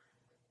too,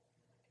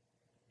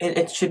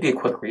 it should be a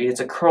quick read. It's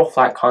a curl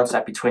flat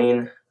concept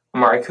between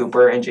Amari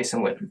Cooper and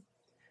Jason Witten.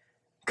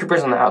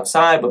 Cooper's on the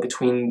outside, but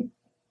between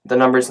the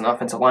numbers and the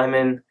offensive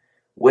lineman,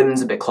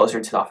 Witten's a bit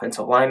closer to the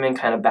offensive lineman,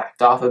 kind of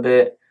backed off a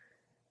bit.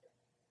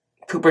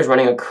 Cooper's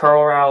running a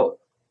curl route,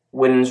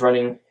 Witten's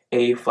running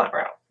a flat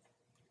route.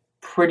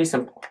 Pretty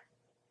simple.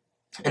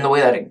 And the way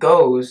that it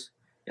goes,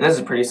 and this is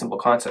a pretty simple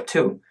concept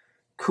too,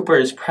 Cooper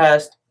is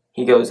pressed,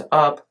 he goes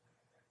up,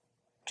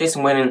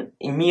 Jason Witten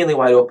immediately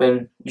wide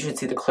open. You should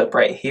see the clip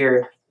right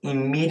here,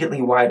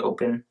 immediately wide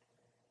open,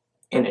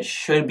 and it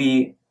should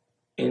be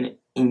an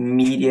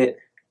immediate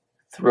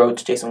throw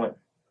to Jason Witten. It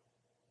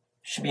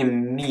should be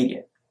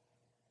immediate.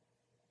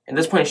 At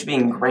this point, it should be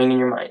ingrained in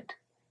your mind.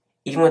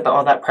 Even with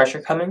all that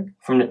pressure coming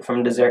from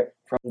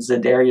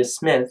Za'Darius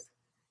Smith,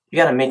 you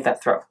got to make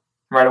that throw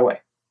right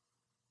away.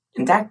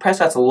 And Dak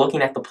Prescott's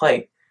looking at the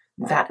play.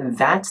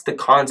 That's the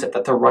concept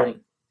that they're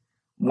running.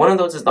 One of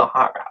those is the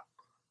hot route.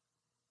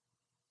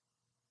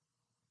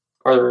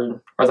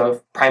 Or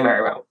the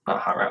primary route,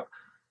 not hot route.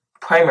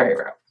 Primary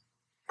route.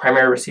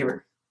 Primary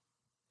receiver.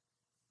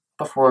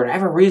 But for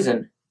whatever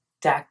reason,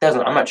 Dak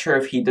doesn't. I'm not sure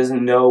if he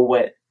doesn't know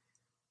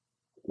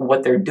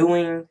what they're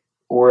doing,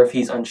 or if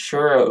he's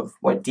unsure of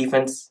what the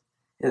defense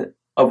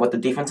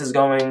is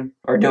going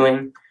or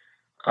doing,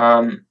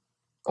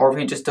 or if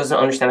he just doesn't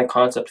understand the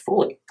concept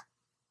fully.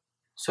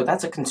 So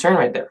that's a concern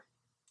right there.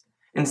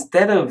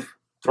 Instead of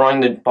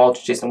throwing the ball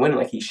to Jason Witten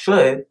like he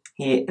should,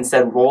 he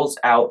instead rolls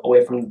out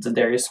away from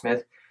Za'Darius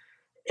Smith,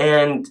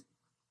 and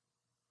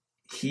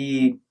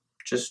he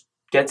just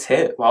gets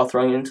hit while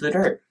throwing it into the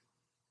dirt.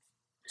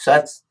 So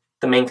that's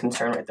the main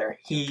concern right there.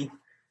 He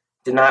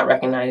did not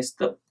recognize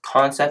the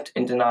concept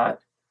and did not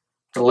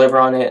deliver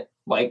on it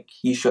like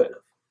he should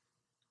have.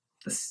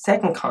 The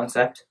second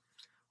concept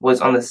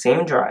was on the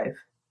same drive,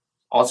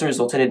 also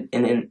resulted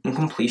in an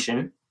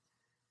incompletion,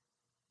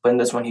 but in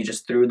this one he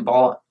just threw the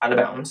ball out of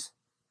bounds,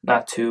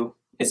 not to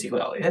Ezekiel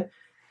Elliott.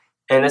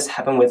 And this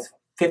happened with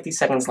 50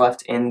 seconds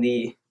left in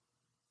the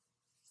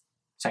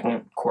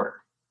second quarter,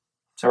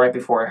 so right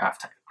before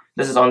halftime.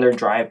 This is on their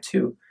drive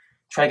to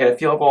try to get a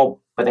field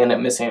goal, but they ended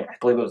up missing, I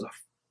believe it was a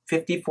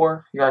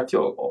 54-yard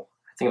field goal.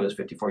 I think it was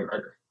a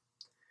 54-yarder.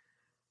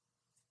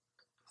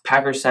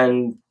 Packers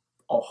send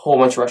a whole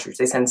bunch of rushers.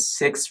 They send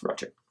six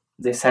rushers.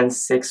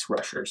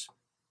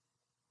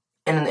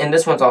 And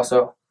this one's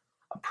also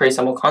a pretty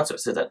simple concept.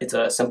 So it's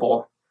a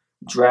simple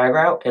drag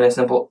route and a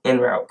simple in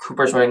route.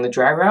 Cooper's running the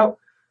drag route.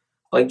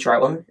 Blake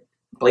Jarwin,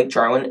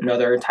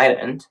 another tight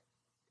end,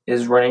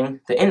 is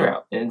running the in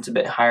route, and it's a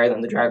bit higher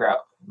than the drag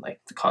route,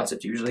 like the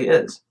concept usually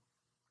is.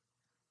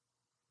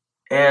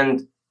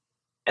 And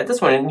at this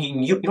one,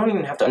 you don't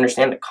even have to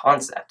understand the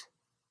concept.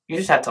 You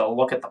just have to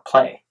look at the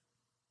play.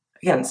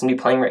 Again, it's going to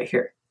be playing right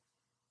here.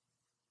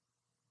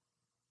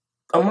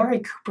 Amari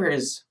Cooper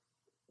is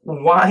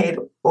wide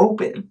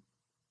open.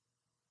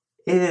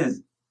 It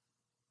is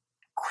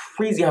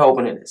crazy how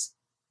open it is.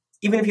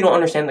 Even if you don't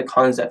understand the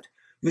concept,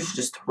 you should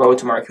just throw it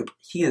to Amari Cooper.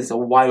 He is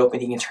wide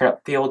open. He can turn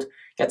upfield,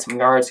 get some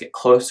yards, get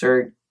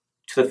closer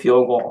to the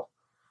field goal,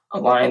 a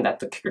line that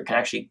the kicker can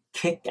actually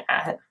kick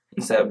at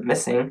instead of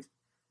missing.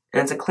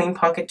 And it's a clean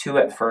pocket too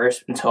at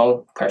first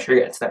until pressure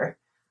gets there.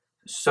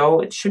 So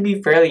it should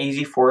be fairly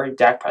easy for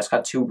Dak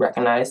Prescott to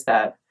recognize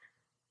that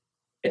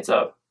it's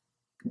a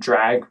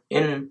drag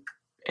in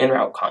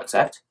route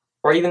concept,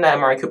 or even that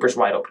Amari Cooper's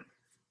wide open.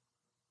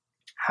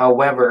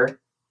 However,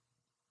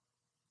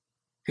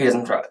 he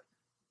doesn't throw it.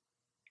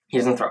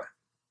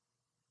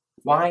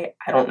 Why?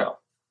 I don't know.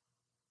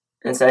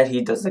 Instead,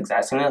 he does the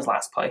exact same as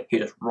last play. He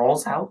just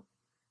rolls out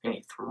and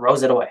he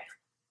throws it away.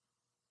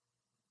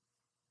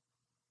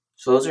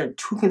 So those are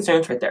two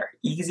concerns right there.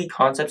 Easy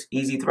concepts,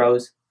 easy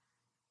throws.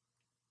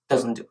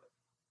 Doesn't do it.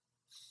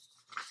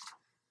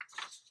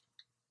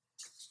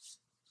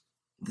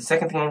 The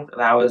second thing that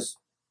I was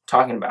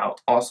talking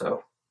about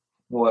also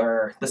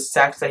were the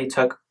sacks that he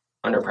took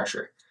under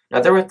pressure.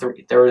 Now there were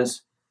three.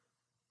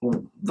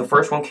 The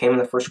first one came in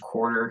the first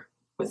quarter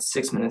with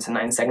 6 minutes and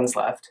 9 seconds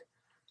left.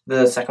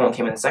 The second one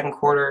came in the second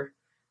quarter.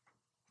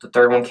 The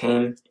third one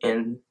came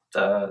in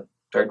the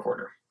third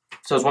quarter.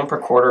 So it was one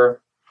per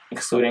quarter,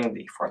 excluding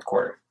the fourth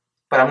quarter.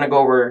 But I'm going to go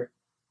over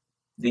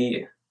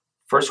the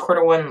first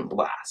quarter one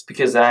last,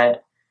 because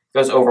that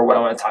goes over what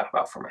I want to talk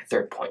about for my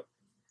third point.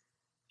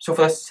 So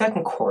for the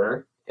second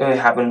quarter, it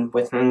happened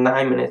with 9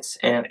 minutes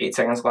and 8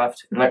 seconds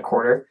left in that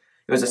quarter.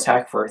 It was a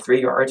sack for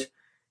 3 yards.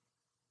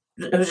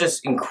 It was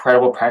just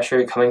incredible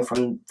pressure coming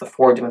from the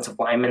 4 defensive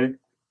linemen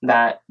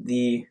that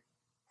the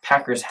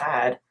Packers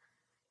had.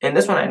 And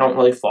this one, I don't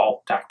really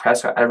fault Dak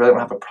Prescott. I really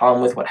don't have a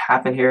problem with what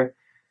happened here,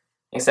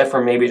 except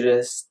for maybe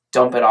just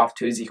dump it off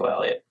to Ezekiel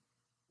Elliott.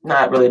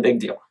 Not really a big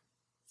deal.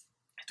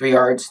 3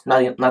 yards, not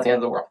the end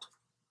of the world.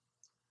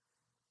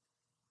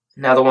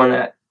 Now the one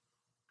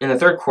in the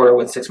third quarter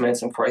with 6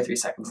 minutes and 43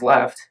 seconds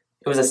left,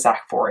 it was a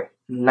sack for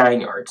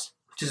 9 yards,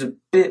 which is a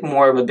bit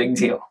more of a big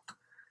deal.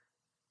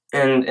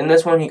 And in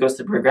this one, he goes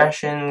through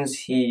progressions.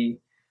 He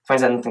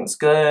finds out nothing's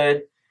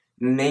good.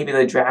 Maybe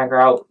the drag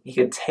route he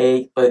could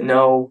take, but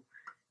no,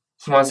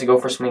 he wants to go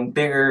for something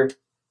bigger.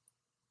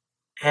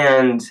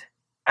 And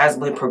as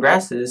the play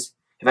progresses,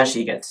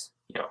 eventually he gets,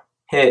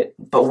 hit,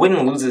 but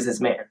Witten loses his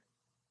man.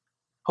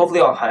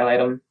 Hopefully I'll highlight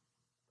him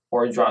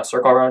or draw a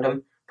circle around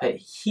him, but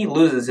he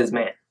loses his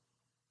man.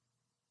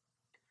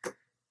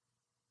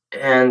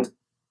 And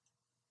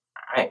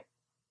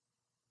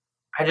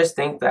I just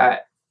think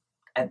that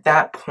at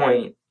that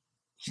point,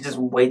 he just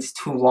waits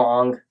too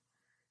long.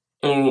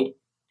 And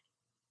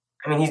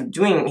he's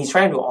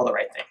trying to do all the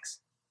right things.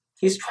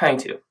 He's trying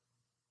to.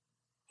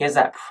 He has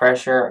that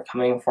pressure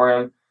coming for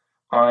him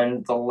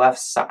on the left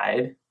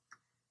side.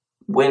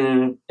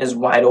 Witten is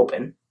wide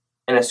open.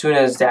 And as soon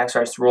as Dak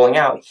starts rolling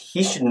out,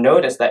 he should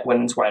notice that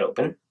Witten's wide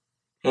open.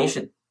 And he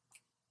should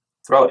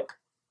throw it.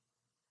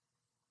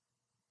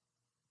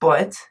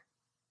 But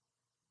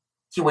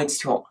he waits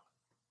too long.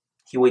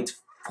 He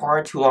waits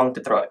far too long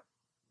to throw it.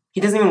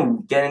 He doesn't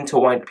even get into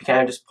wind up. He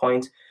kind of just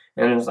points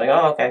and is like,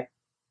 oh, okay.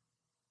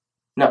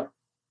 No.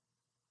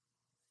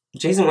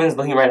 Jason Witten's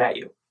looking right at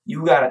you.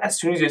 You gotta, as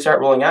soon as you start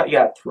rolling out, you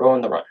gotta throw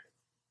in the run.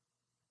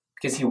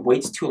 Because he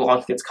waits too long,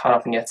 he gets caught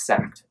up and gets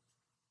sacked.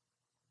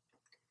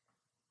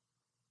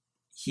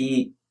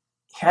 He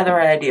had the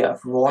right idea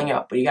of rolling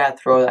out, but you gotta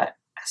throw that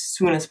as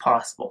soon as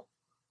possible.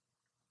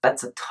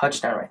 That's a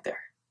touchdown right there.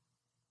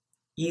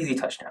 Easy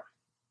touchdown.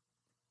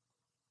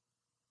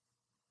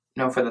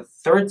 Now for the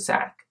third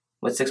sack,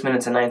 with 6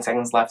 minutes and 9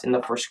 seconds left in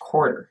the first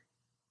quarter,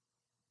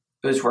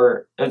 it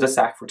was a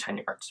sack for 10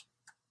 yards.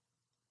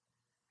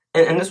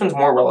 And this one's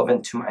more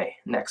relevant to my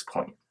next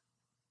point.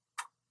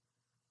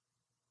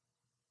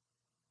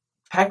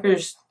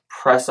 Packers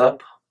press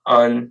up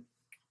on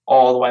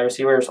all the wide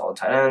receivers, all the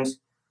tight ends,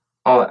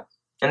 all that.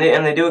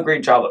 And they do a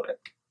great job of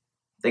it.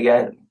 They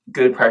get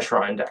good pressure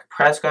on Dak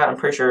Prescott. I'm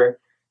pretty sure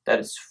that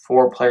it's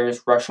 4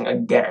 players rushing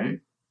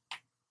again.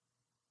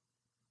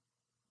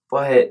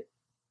 But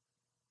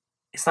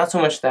it's not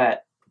so much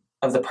that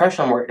of the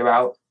pressure I'm worried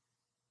about.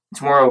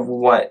 It's more of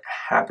what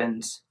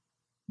happens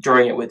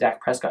during it with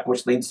Dak Prescott,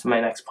 which leads to my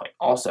next point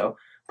also.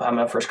 But I'm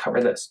going to first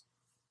cover this.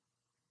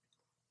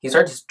 He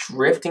starts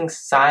drifting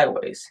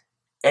sideways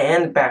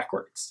and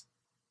backwards.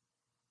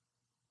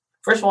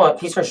 First of all,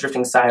 he starts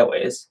drifting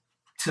sideways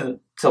to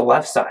the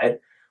left side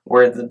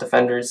where the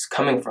defender is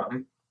coming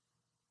from.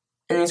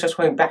 And then he starts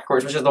going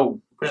backwards, which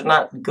is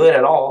not good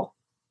at all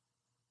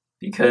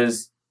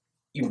because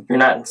you're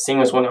not seeing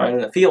what's going on in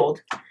the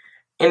field.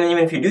 And then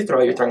even if you do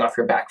throw, you're throwing off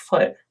your back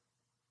foot.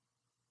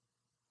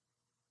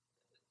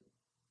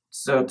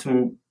 So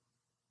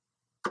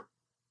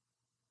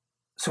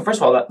first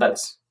of all,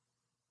 that's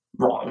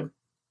wrong.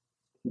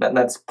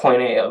 That's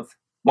point A of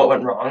what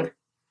went wrong.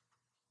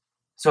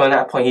 So in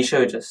that point, he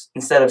should have just,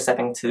 instead of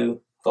stepping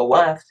to the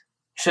left,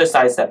 he should have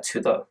sidestepped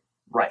to the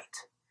right.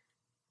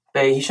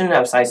 But he shouldn't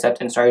have sidestepped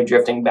and started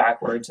drifting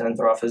backwards and then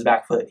throw off his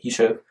back foot. He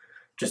should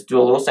just do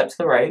a little step to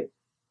the right,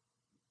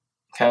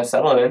 kind of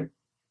settle in.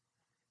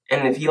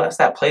 And if he lets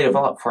that play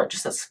develop for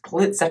just a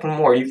split second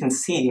more, you can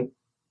see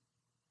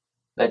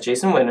that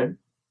Jason Witten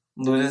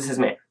loses his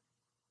man.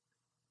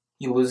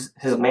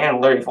 His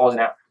man literally falls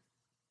down.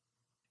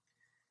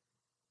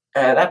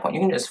 And at that point,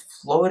 you can just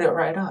float it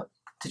right up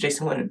to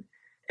Jason Witten.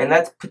 And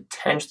that's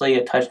potentially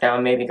a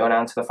touchdown, maybe going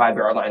down to the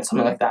 5-yard line,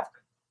 something like that.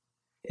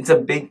 It's a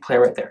big play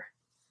right there.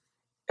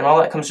 And all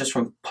that comes just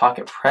from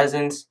pocket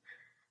presence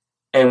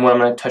and what I'm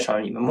going to touch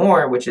on even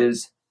more, which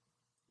is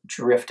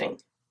drifting.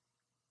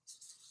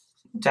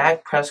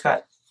 Dak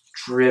Prescott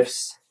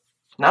drifts,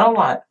 not a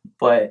lot,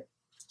 but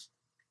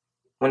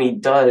when he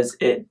does,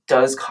 it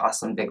does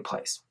cost him big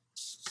plays.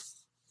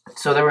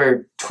 So there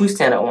were 2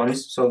 standout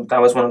ones, so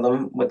that was one of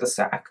them with the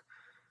sack.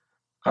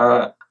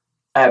 I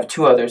have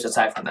 2 others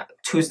aside from that.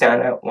 2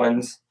 standout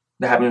ones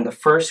that happened in the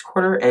first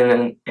quarter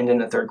and in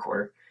the third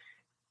quarter.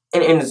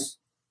 And it is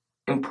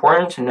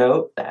important to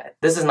note that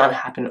this does not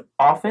happen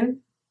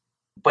often,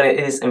 but it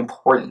is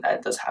important that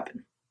it does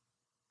happen.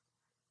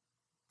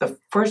 The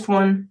first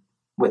one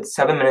with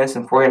 7 minutes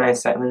and 49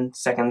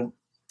 seconds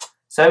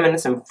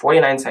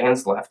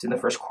left in the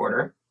first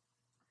quarter.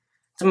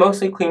 It's a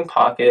mostly clean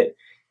pocket.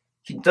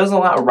 He does a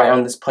lot right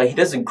on this play. He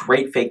does a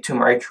great fake to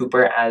Amari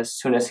Cooper as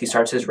soon as he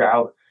starts his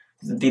route.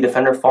 The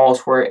defender falls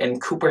for it,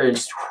 and Cooper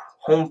is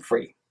home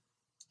free.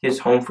 He is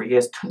home free. He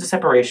has tons of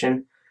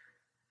separation.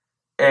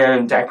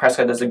 And Dak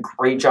Prescott does a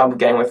great job of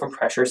getting away from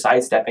pressure,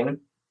 sidestepping.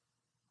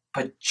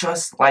 But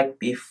just like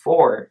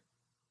before,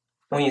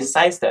 when he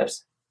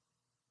sidesteps,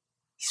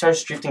 he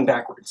starts drifting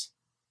backwards.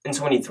 And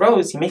so when he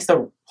throws, he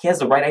has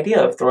the right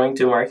idea of throwing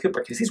to Amari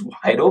Cooper because he's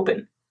wide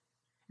open.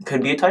 It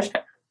could be a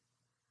touchdown.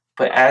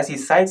 But as he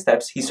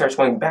sidesteps, he starts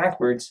going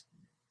backwards,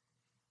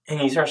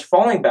 and he starts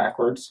falling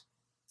backwards.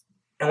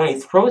 And when he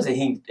throws it,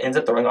 he ends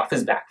up throwing off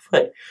his back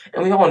foot.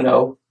 And we all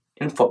know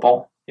in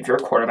football, if you're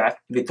a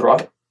quarterback, if you throw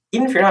off,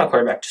 even if you're not a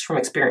quarterback, just from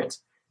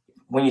experience,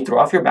 when you throw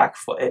off your back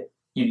foot,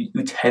 you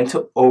tend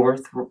to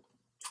underthrow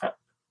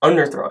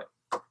it.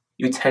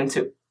 You tend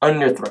to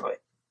underthrow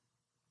it.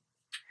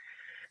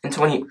 And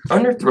so when he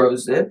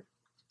underthrows it,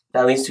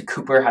 that leads to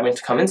Cooper having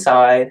to come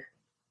inside.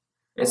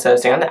 Instead of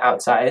staying on the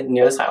outside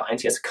near the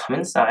sidelines, he has to come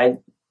inside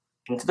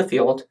into the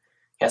field.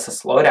 He has to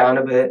slow down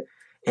a bit.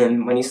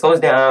 And when he slows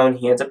down,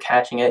 he ends up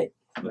catching it.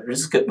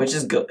 Which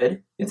is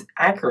good. It's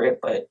accurate,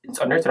 but it's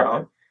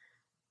underthrown.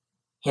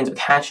 He ends up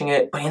catching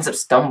it, but he ends up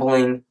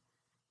stumbling,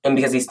 and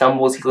because he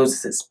stumbles, he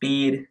loses his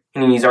speed,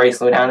 and he's already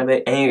slowed down a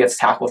bit, and he gets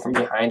tackled from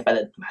behind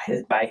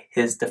by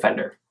his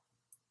defender.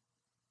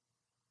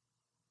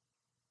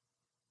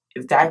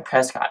 If Dak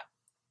Prescott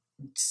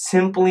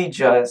simply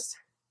just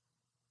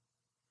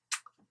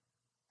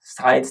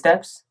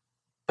sidesteps,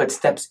 but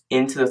steps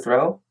into the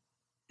throw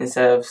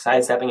instead of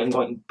sidestepping and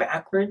going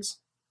backwards,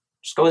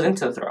 just goes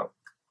into the throw,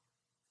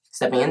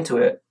 stepping into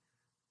it,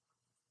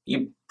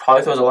 he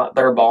probably throws a lot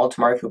better ball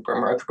to Amari Cooper.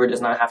 Amari Cooper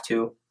does not have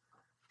to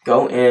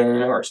go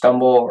in or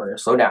stumble or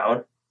slow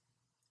down.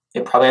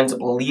 It probably ends up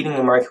leading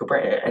Amari Cooper,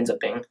 and it ends up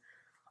being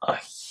a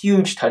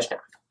huge touchdown.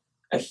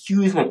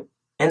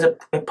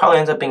 It probably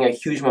ends up being a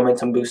huge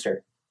momentum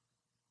booster.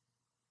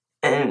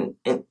 And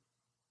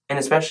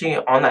especially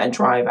on that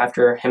drive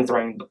after him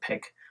throwing the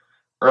pick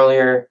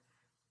earlier,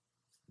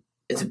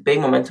 it's a big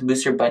momentum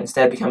booster, but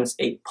instead it becomes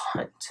a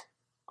punt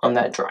on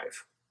that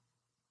drive.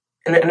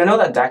 And I know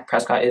that Dak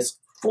Prescott is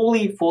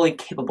fully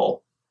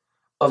capable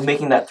of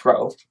making that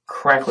throw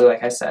correctly,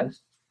 like I said,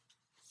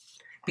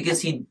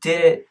 because he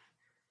did it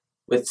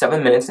with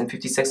 7 minutes and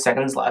 56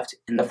 seconds left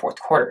in the fourth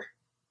quarter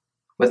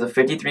with a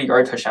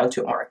 53-yard touchdown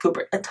to Amari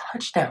Cooper. A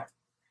touchdown.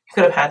 He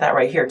could have had that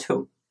right here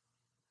too.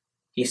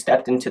 He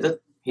stepped into the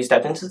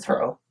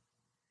throw.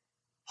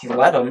 He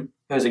let him.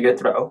 It was a good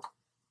throw,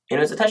 and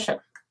it was a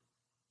touchdown.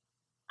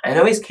 I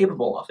know he's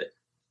capable of it.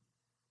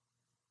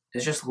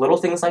 There's just little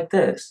things like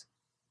this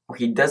where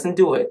he doesn't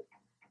do it,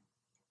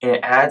 and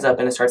it adds up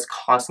and it starts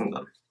costing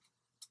them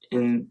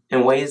in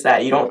ways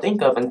that you don't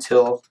think of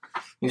until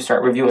you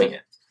start reviewing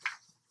it.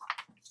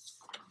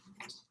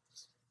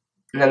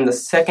 And then the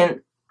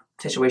second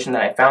situation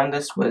that I found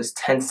this was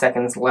 10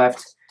 seconds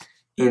left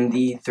in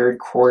the third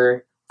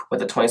quarter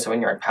with a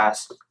 27-yard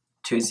pass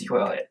to Ezekiel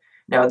Elliott.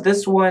 Now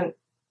this one,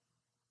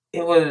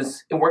 it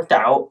worked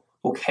out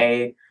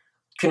okay.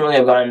 Couldn't really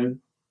have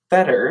gotten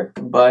better,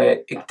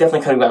 but it definitely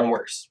could have gotten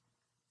worse.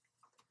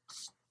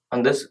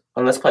 On this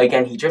play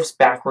again, he drifts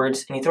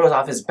backwards and he throws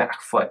off his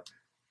back foot.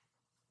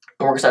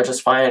 It works out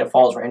just fine. It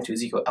falls right into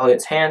Ezekiel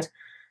Elliott's hand.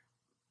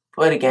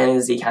 But again,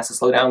 Zeke has to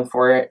slow down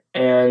for it,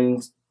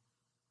 and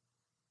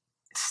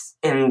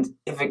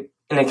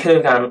it could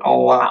have gotten a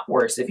lot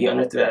worse if he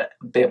underthrew it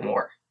a bit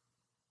more.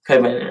 Could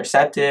have been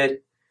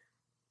intercepted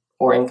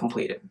or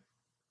incompleted.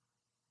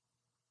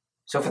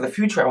 So for the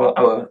future,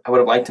 I would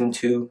have liked him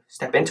to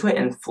step into it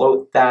and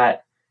float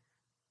that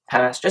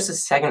pass just a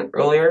second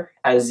earlier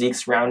as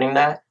Zeke's rounding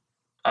that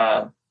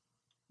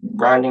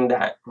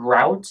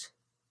route.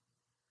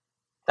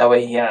 That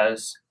way he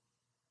has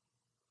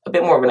a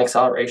bit more of an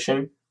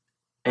acceleration,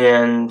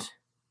 and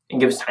it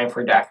gives time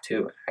for Dak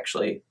to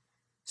actually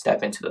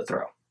step into the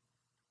throw.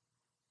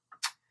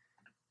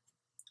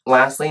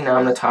 Lastly, now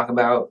I'm going to talk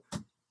about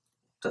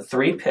the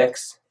 3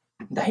 picks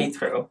that he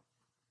threw,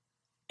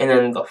 and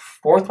then the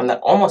fourth one that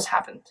almost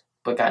happened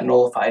but got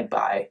nullified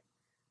by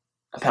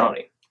a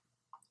penalty.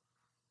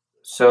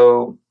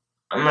 So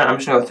I'm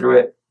just going to go through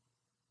it.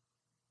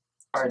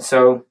 Alright,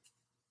 so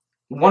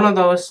one of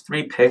those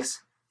 3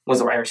 picks was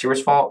the wide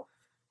receiver's fault,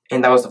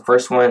 and that was the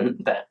first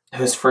one,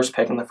 his first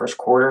pick in the first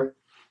quarter.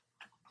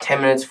 10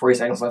 minutes, 40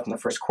 seconds left in the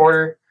first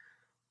quarter.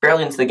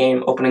 Barely into the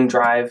game, opening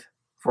drive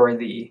for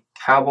the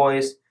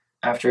Cowboys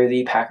after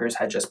the Packers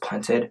had just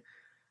punted.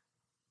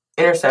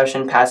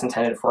 Interception, pass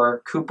intended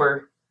for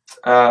Cooper.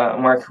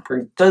 Amari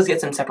Cooper does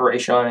get some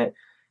separation on it.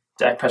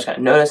 Dak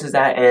Prescott notices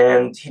that,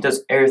 and he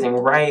does everything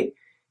right.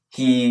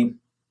 He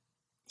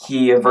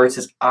averts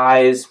his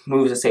eyes,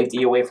 moves the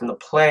safety away from the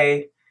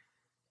play,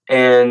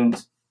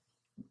 and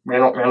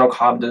Randall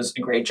Cobb does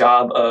a great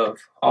job of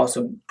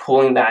also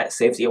pulling that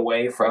safety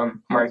away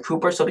from Amari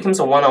Cooper. So it becomes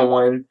a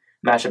one-on-one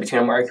matchup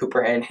between Amari Cooper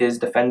and his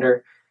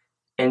defender.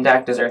 And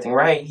Dak does everything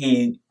right.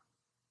 He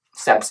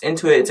steps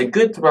into it. It's a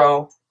good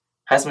throw.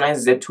 Has some nice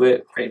zip to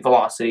it. Great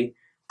velocity.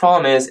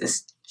 Problem is,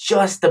 it's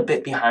just a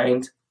bit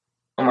behind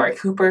Amari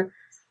Cooper.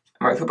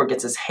 Amari Cooper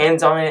gets his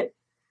hands on it,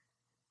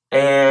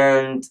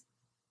 and it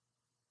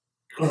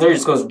literally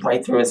just goes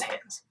right through his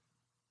hands.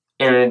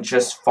 And it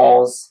just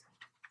falls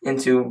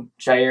into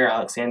Jair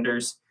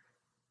Alexander's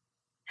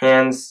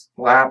hands,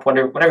 lap,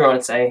 whatever you want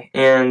to say.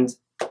 And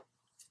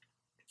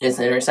it's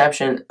an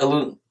interception.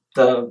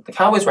 The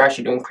Cowboys were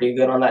actually doing pretty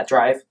good on that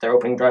drive, their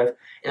opening drive,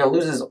 and it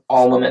loses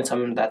all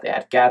momentum that they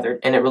had gathered,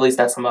 and it really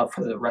sets them up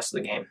for the rest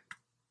of the game.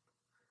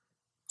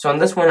 So on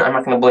this one, I'm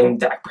not going to blame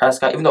Dak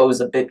Prescott, even though it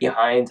was a bit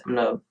behind. I'm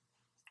going to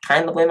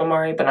kind of blame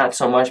Amari, but not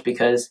so much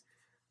because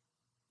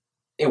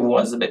it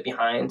was a bit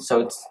behind.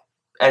 So it's,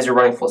 as you're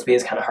running full speed,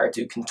 it's kind of hard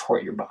to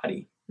contort your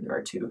body in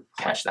order to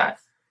catch that.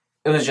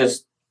 It was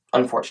just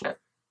unfortunate.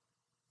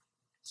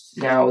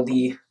 Now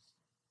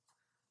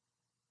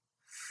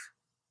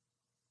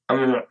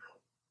I'm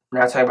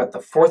now talking about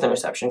the fourth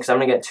interception because I'm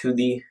going to get to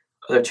the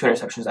other 2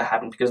 interceptions that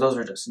happened because those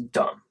are just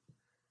dumb.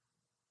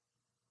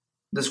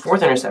 This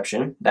fourth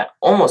interception that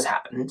almost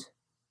happened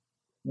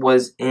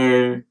was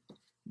with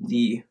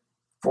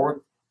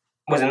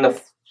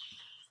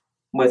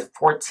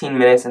 14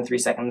 minutes and 3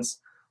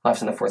 seconds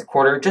left in the fourth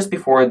quarter, just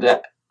before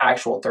the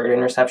actual third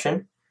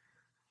interception.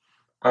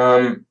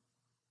 It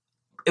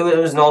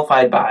was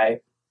nullified by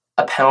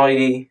a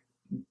penalty,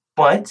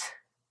 but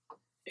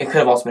it could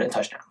have also been a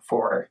touchdown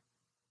for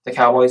the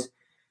Cowboys.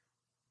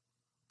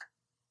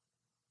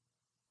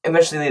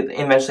 Eventually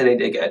they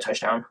did get a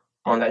touchdown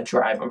on that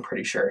drive, I'm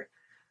pretty sure.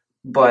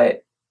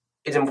 But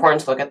it's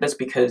important to look at this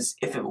because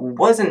if it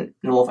wasn't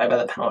nullified by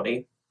the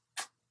penalty,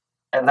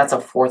 and that's a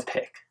fourth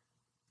pick,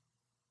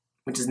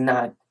 which is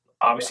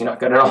obviously not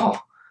good at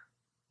all.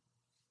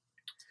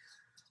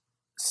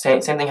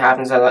 Same thing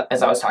happens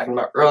as I was talking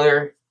about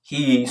earlier.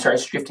 He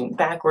starts drifting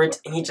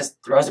backwards and he just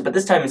throws it, but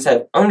this time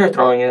instead of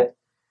underthrowing it,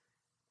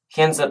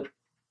 he ends up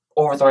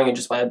overthrowing it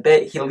just by a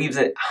bit. He leaves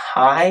it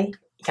high,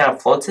 he kind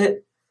of floats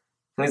it,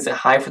 leaves it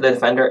high for the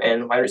defender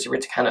and wide receiver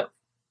to kind of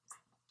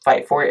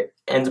fight for it.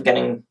 Ends up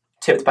getting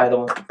tipped by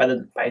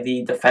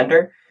the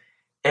defender,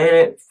 and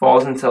it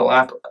falls into the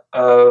lap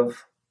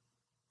of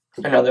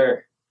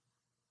another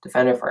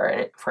defender for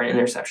an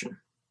interception.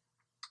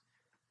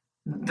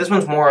 This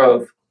one's more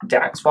of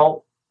Dak's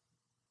fault,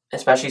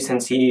 especially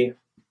since he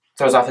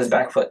throws off his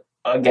back foot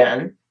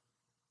again,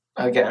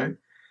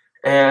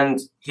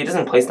 and he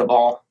doesn't place the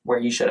ball where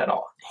he should at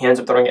all. He ends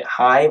up throwing it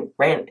high.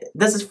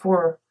 This is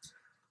for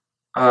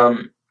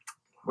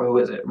who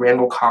is it?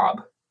 Randall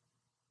Cobb.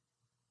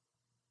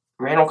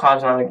 Randall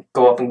Cobb's not going to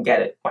go up and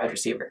get it, wide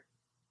receiver.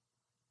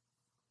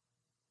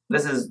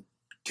 This is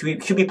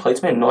QB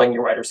placement, knowing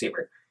your wide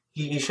receiver.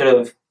 He should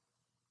have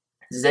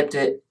zipped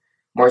it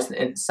more to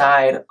the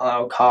inside,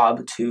 allow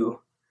Cobb to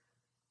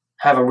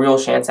have a real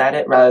chance at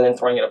it rather than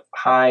throwing it up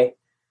high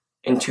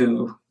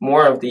into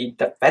more of the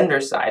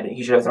defender's side.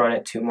 He should have thrown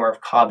it to more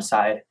of Cobb's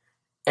side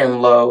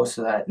and low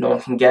so that no one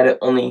can get it,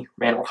 only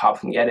Randall Cobb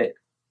can get it.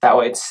 That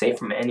way it's safe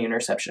from any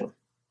interception.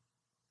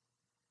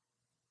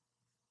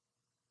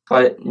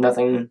 But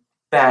nothing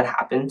bad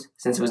happened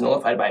since it was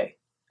nullified by a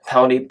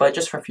penalty, but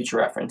just for future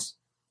reference,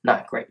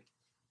 not great.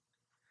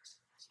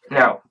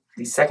 Now,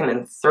 the second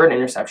and third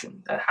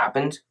interception that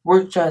happened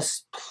were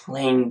just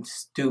plain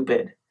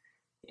stupid.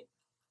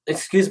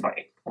 Excuse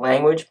my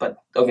language, but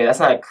okay, that's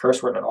not a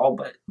curse word at all,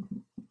 but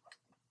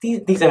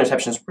these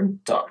interceptions were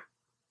dumb.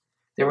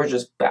 They were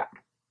just bad.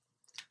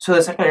 So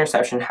the second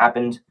interception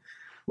happened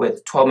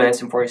with 12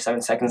 minutes and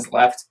 47 seconds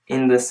left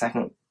in the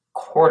second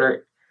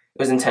quarter. It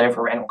was intended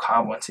for Randall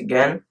Cobb once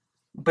again,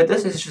 but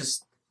this is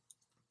just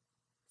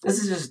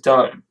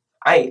dumb.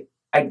 I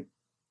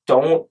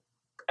don't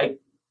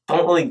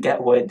really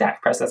get what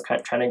Dak Prescott's kind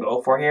of trying to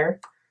go for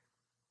here,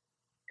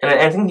 and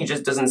I think he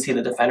just doesn't see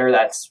the defender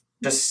that's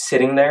just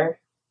sitting there,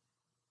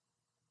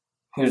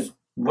 who's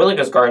really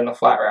just guarding the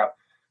flat route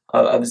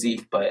of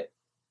Zeke, but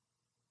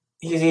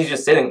he's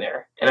just sitting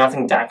there, and I don't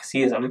think Dak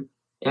sees him,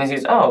 and he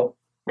sees, oh,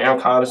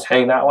 Randall Cobb's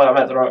heading that way, I'm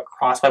going to throw it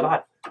across my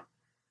body.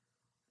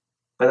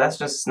 But that's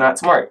just not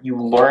smart.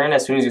 You learn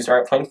as soon as you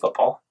start playing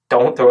football,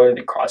 don't throw it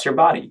across your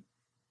body.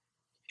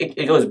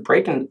 It goes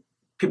breaking.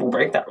 People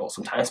break that rule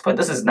sometimes, but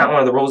this is not one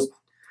of the rules.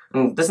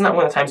 This is not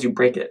one of the times you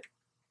break it.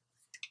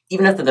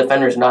 Even if the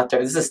defender is not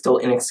there, this is still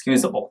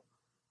inexcusable.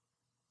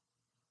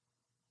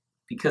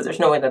 Because there's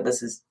no way that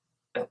this is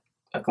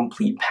a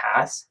complete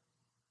pass.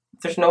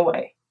 There's no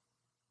way.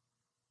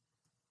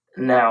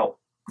 Now,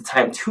 the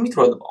time to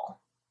throw the ball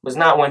was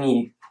not when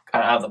he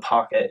got out of the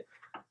pocket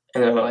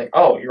and then we're like,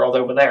 oh, you're all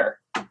over there.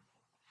 Let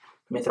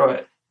me throw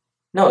it.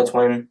 No, it's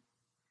when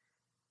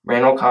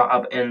Randall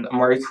Cobb and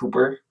Amari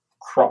Cooper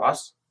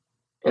cross,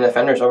 and the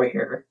defender's over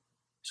here,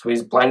 so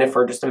he's blinded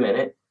for just a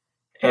minute,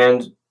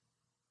 and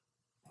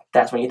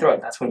that's when you throw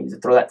it. That's when you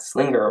throw that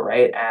slinger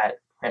right at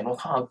Randall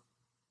Cobb,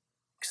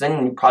 because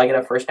then you probably get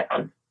a first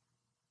down,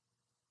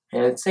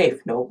 and it's safe.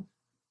 No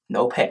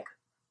pick.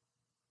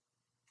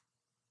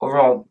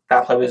 Overall,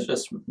 that play was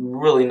just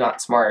really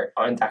not smart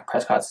on Dak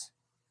Prescott's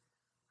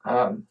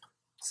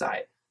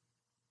side.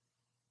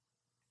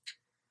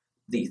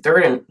 The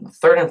third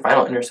and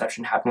final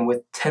interception happened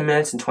with 10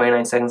 minutes and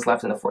 29 seconds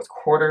left in the fourth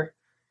quarter.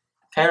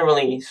 Kind of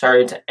really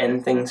started to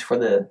end things for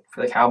the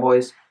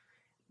Cowboys.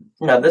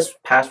 Now, this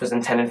pass was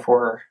intended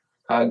for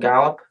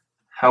Gallup.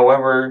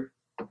 However,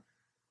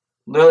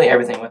 literally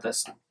everything with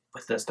this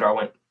throw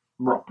went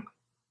wrong.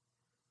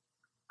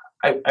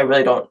 I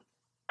really don't.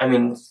 I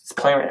mean,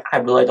 I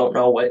really don't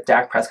know what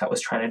Dak Prescott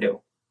was trying to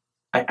do.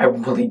 I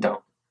really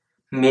don't.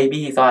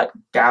 Maybe he thought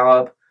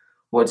Gallup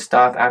would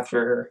stop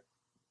after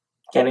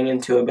getting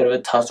into a bit of a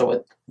tussle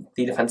with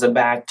the defensive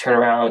back, turn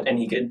around, and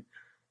he could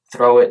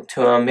throw it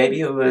to him.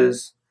 Maybe it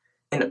was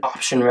an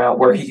option route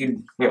where he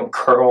could,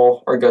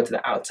 curl or go to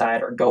the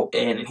outside or go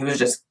in, and he was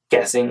just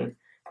guessing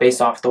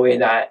based off the way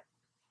that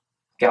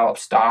Gallup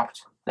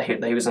stopped that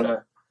he was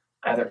gonna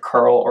either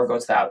curl or go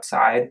to the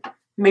outside.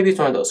 Maybe it's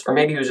one of those, or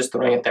maybe he was just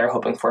throwing it there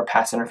hoping for a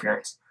pass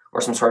interference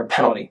or some sort of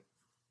penalty.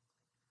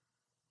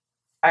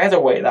 Either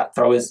way, that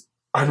throw is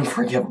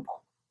unforgivable.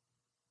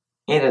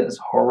 It is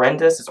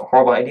horrendous. It's a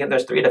horrible idea.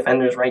 There's 3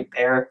 defenders right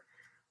there.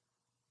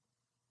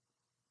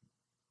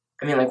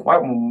 I mean, like, why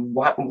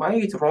are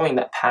you throwing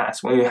that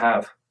pass when you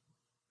have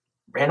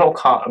Randall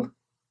Cobb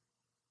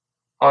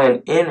on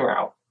an in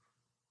route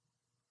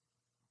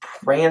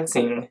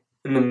prancing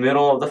in the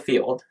middle of the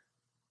field,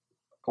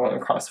 going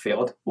across the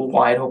field,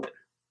 wide open.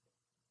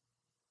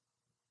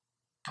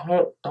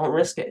 Don't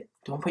risk it.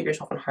 Don't put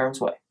yourself in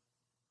harm's way.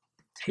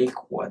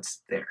 Take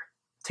what's there.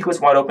 Take what's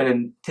wide open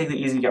and take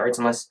the easy yards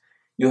unless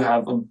you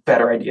have a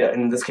better idea.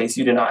 In this case,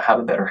 you did not have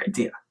a better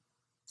idea.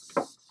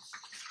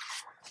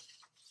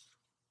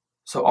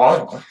 So all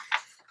in all,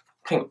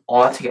 putting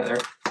all that together,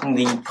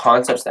 the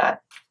concepts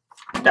that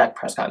Dak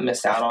Prescott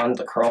missed out on,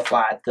 the curl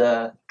flat,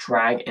 the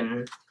drag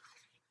in,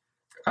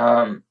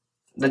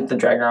 the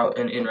drag route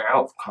and in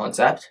route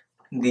concept,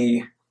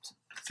 the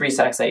 3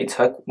 sacks that he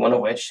took, one of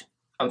which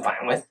I'm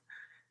fine with,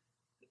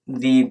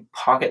 the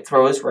pocket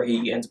throws where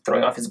he ends up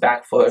throwing off his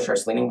back foot or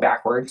starts leaning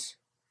backwards,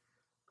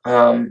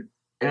 and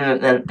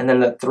then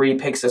the 3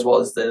 picks as well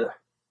as the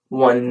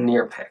 1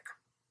 near pick.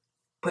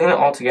 Putting it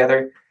all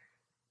together,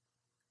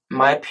 in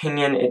my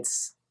opinion, it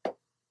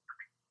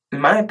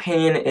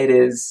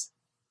is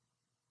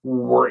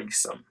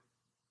worrisome,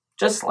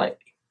 just slightly.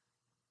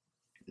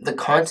 The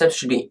concepts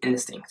should be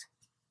instinct.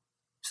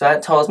 So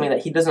that tells me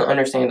that he doesn't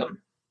understand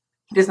them.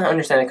 He doesn't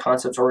understand the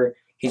concepts, or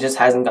he just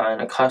hasn't gotten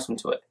accustomed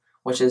to it,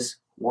 which is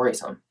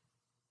worrisome.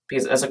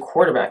 Because as a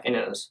quarterback in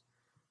his,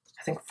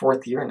 I think,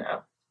 4th year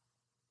now,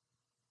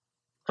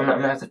 I'm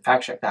going to have to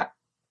fact check that,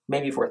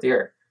 maybe 4th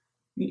year,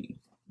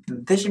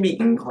 this should be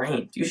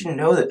ingrained. You should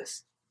know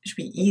this. It should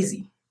be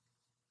easy.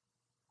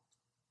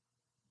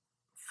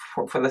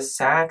 For the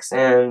sacks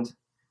and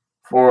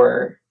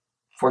for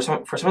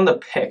some of the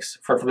picks,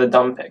 for the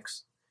dumb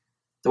picks,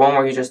 the one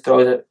where he just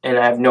throws it and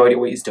I have no idea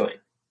what he's doing.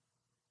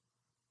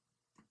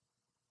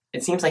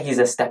 It seems like he's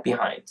a step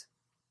behind.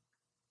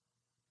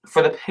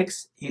 For the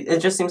picks, it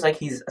just seems like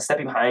he's a step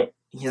behind.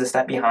 He's a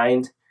step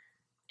behind,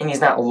 and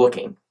he's not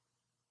looking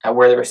at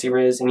where the receiver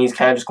is, and he's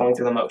kind of just going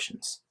through the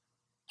motions.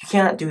 You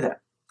cannot do that.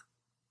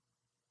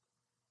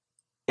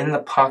 In the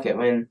pocket,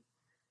 when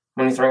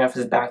he's throwing off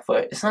his back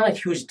foot, it's not a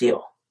huge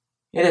deal.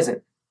 It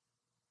isn't.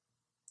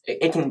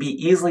 It can be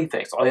easily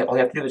fixed. All you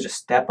have to do is just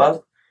step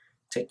up,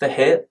 take the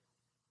hit,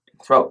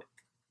 and throw it.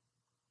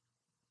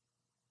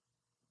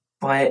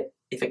 But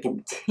if it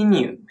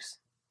continues,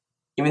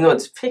 even though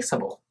it's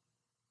fixable,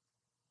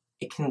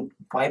 it can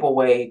wipe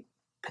away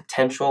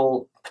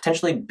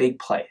potentially big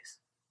plays.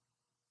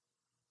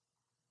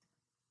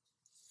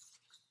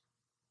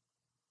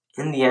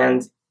 In the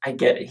end, I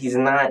get it. He's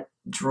not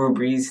Drew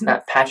Brees, he's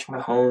not Patrick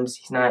Mahomes,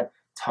 he's not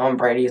Tom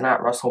Brady, he's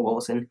not Russell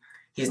Wilson.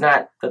 He's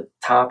not the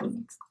top of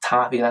the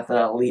top, he's not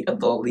the elite of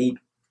the elite.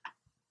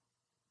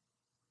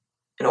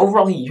 And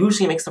overall, he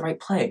usually makes the right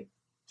play.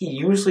 He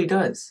usually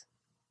does.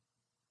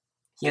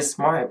 He is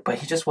smart, but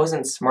he just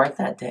wasn't smart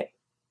that day.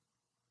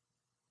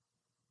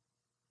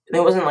 And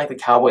it wasn't like the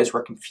Cowboys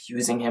were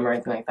confusing him or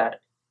anything like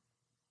that.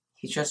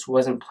 He just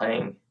wasn't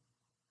playing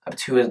up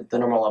to the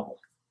normal level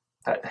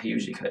that he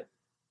usually could.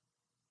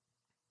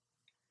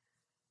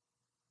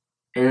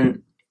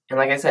 And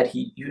like I said,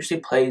 he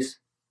usually plays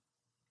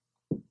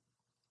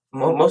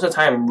most of the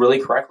time really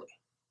correctly.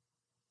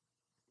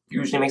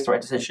 Usually makes the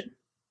right decision,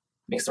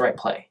 makes the right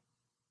play.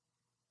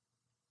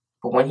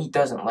 But when he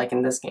doesn't, like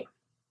in this game,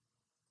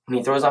 when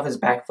he throws off his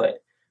back foot,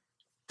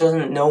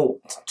 doesn't know,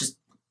 just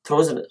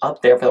throws it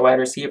up there for the wide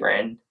receiver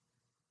and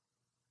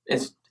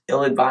is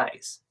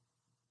ill-advised.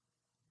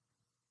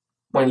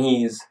 When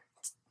he's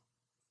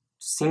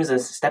seems a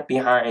step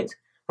behind,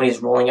 when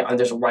he's rolling out and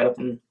there's a wide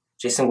open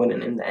Jason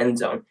Witten in the end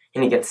zone,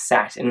 and he gets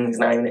sacked, and he's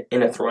not even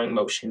in a throwing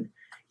motion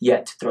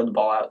yet to throw the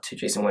ball out to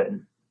Jason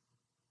Witten.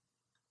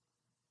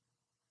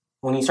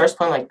 When he starts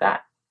playing like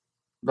that,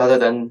 rather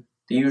than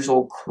the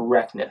usual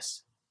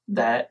correctness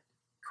and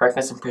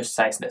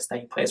preciseness that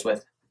he plays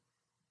with,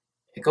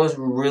 it goes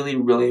really,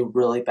 really,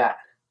 really bad.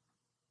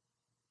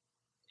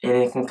 And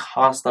it can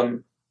cost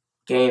them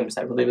games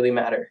that really, really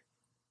matter.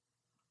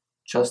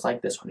 Just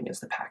like this one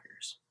against the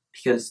Packers.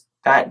 Because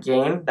that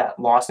game, that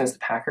loss against the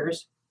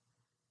Packers,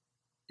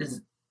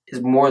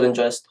 is more than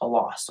just a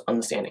loss on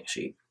the standing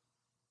sheet.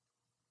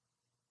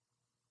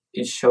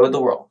 It showed the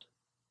world.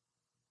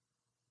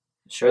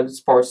 It showed the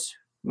sports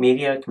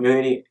media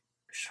community,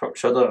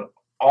 showed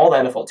all the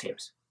NFL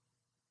teams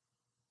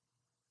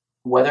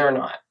whether or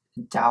not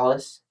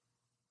Dallas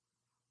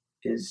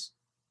is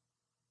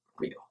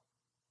real.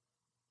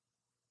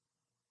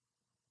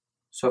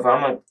 So if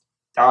I'm a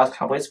Dallas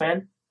Cowboys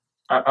fan,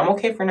 I'm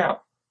okay for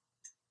now.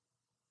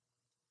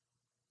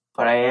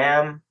 But I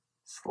am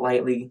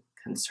slightly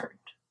concerned.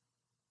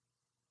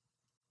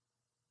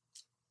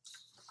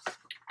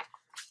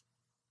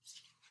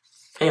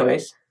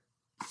 Anyways,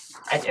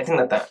 I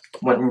think that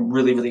went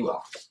really, really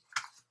well.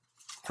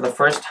 For the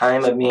first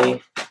time of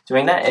me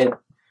doing that,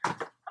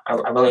 I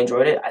really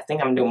enjoyed it. I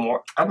think I'm doing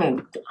more. I'm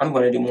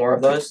going to do more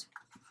of those.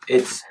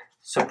 It's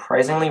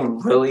surprisingly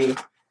really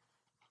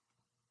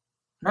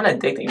not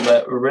addicting,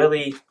 but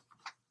really,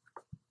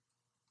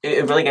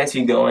 it really gets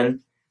you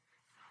going.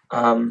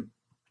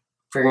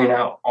 Figuring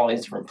out all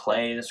these different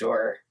plays,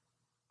 or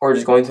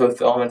just going through a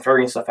film and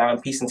figuring stuff out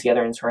and piecing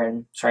together and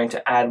trying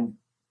to add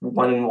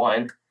 1 and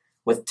 1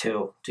 with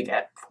 2 to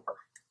get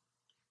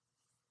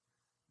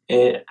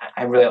 4.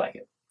 I really like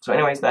it. So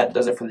anyways, that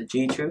does it for the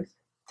G Truth.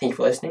 Thank you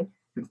for listening,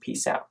 and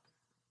peace out.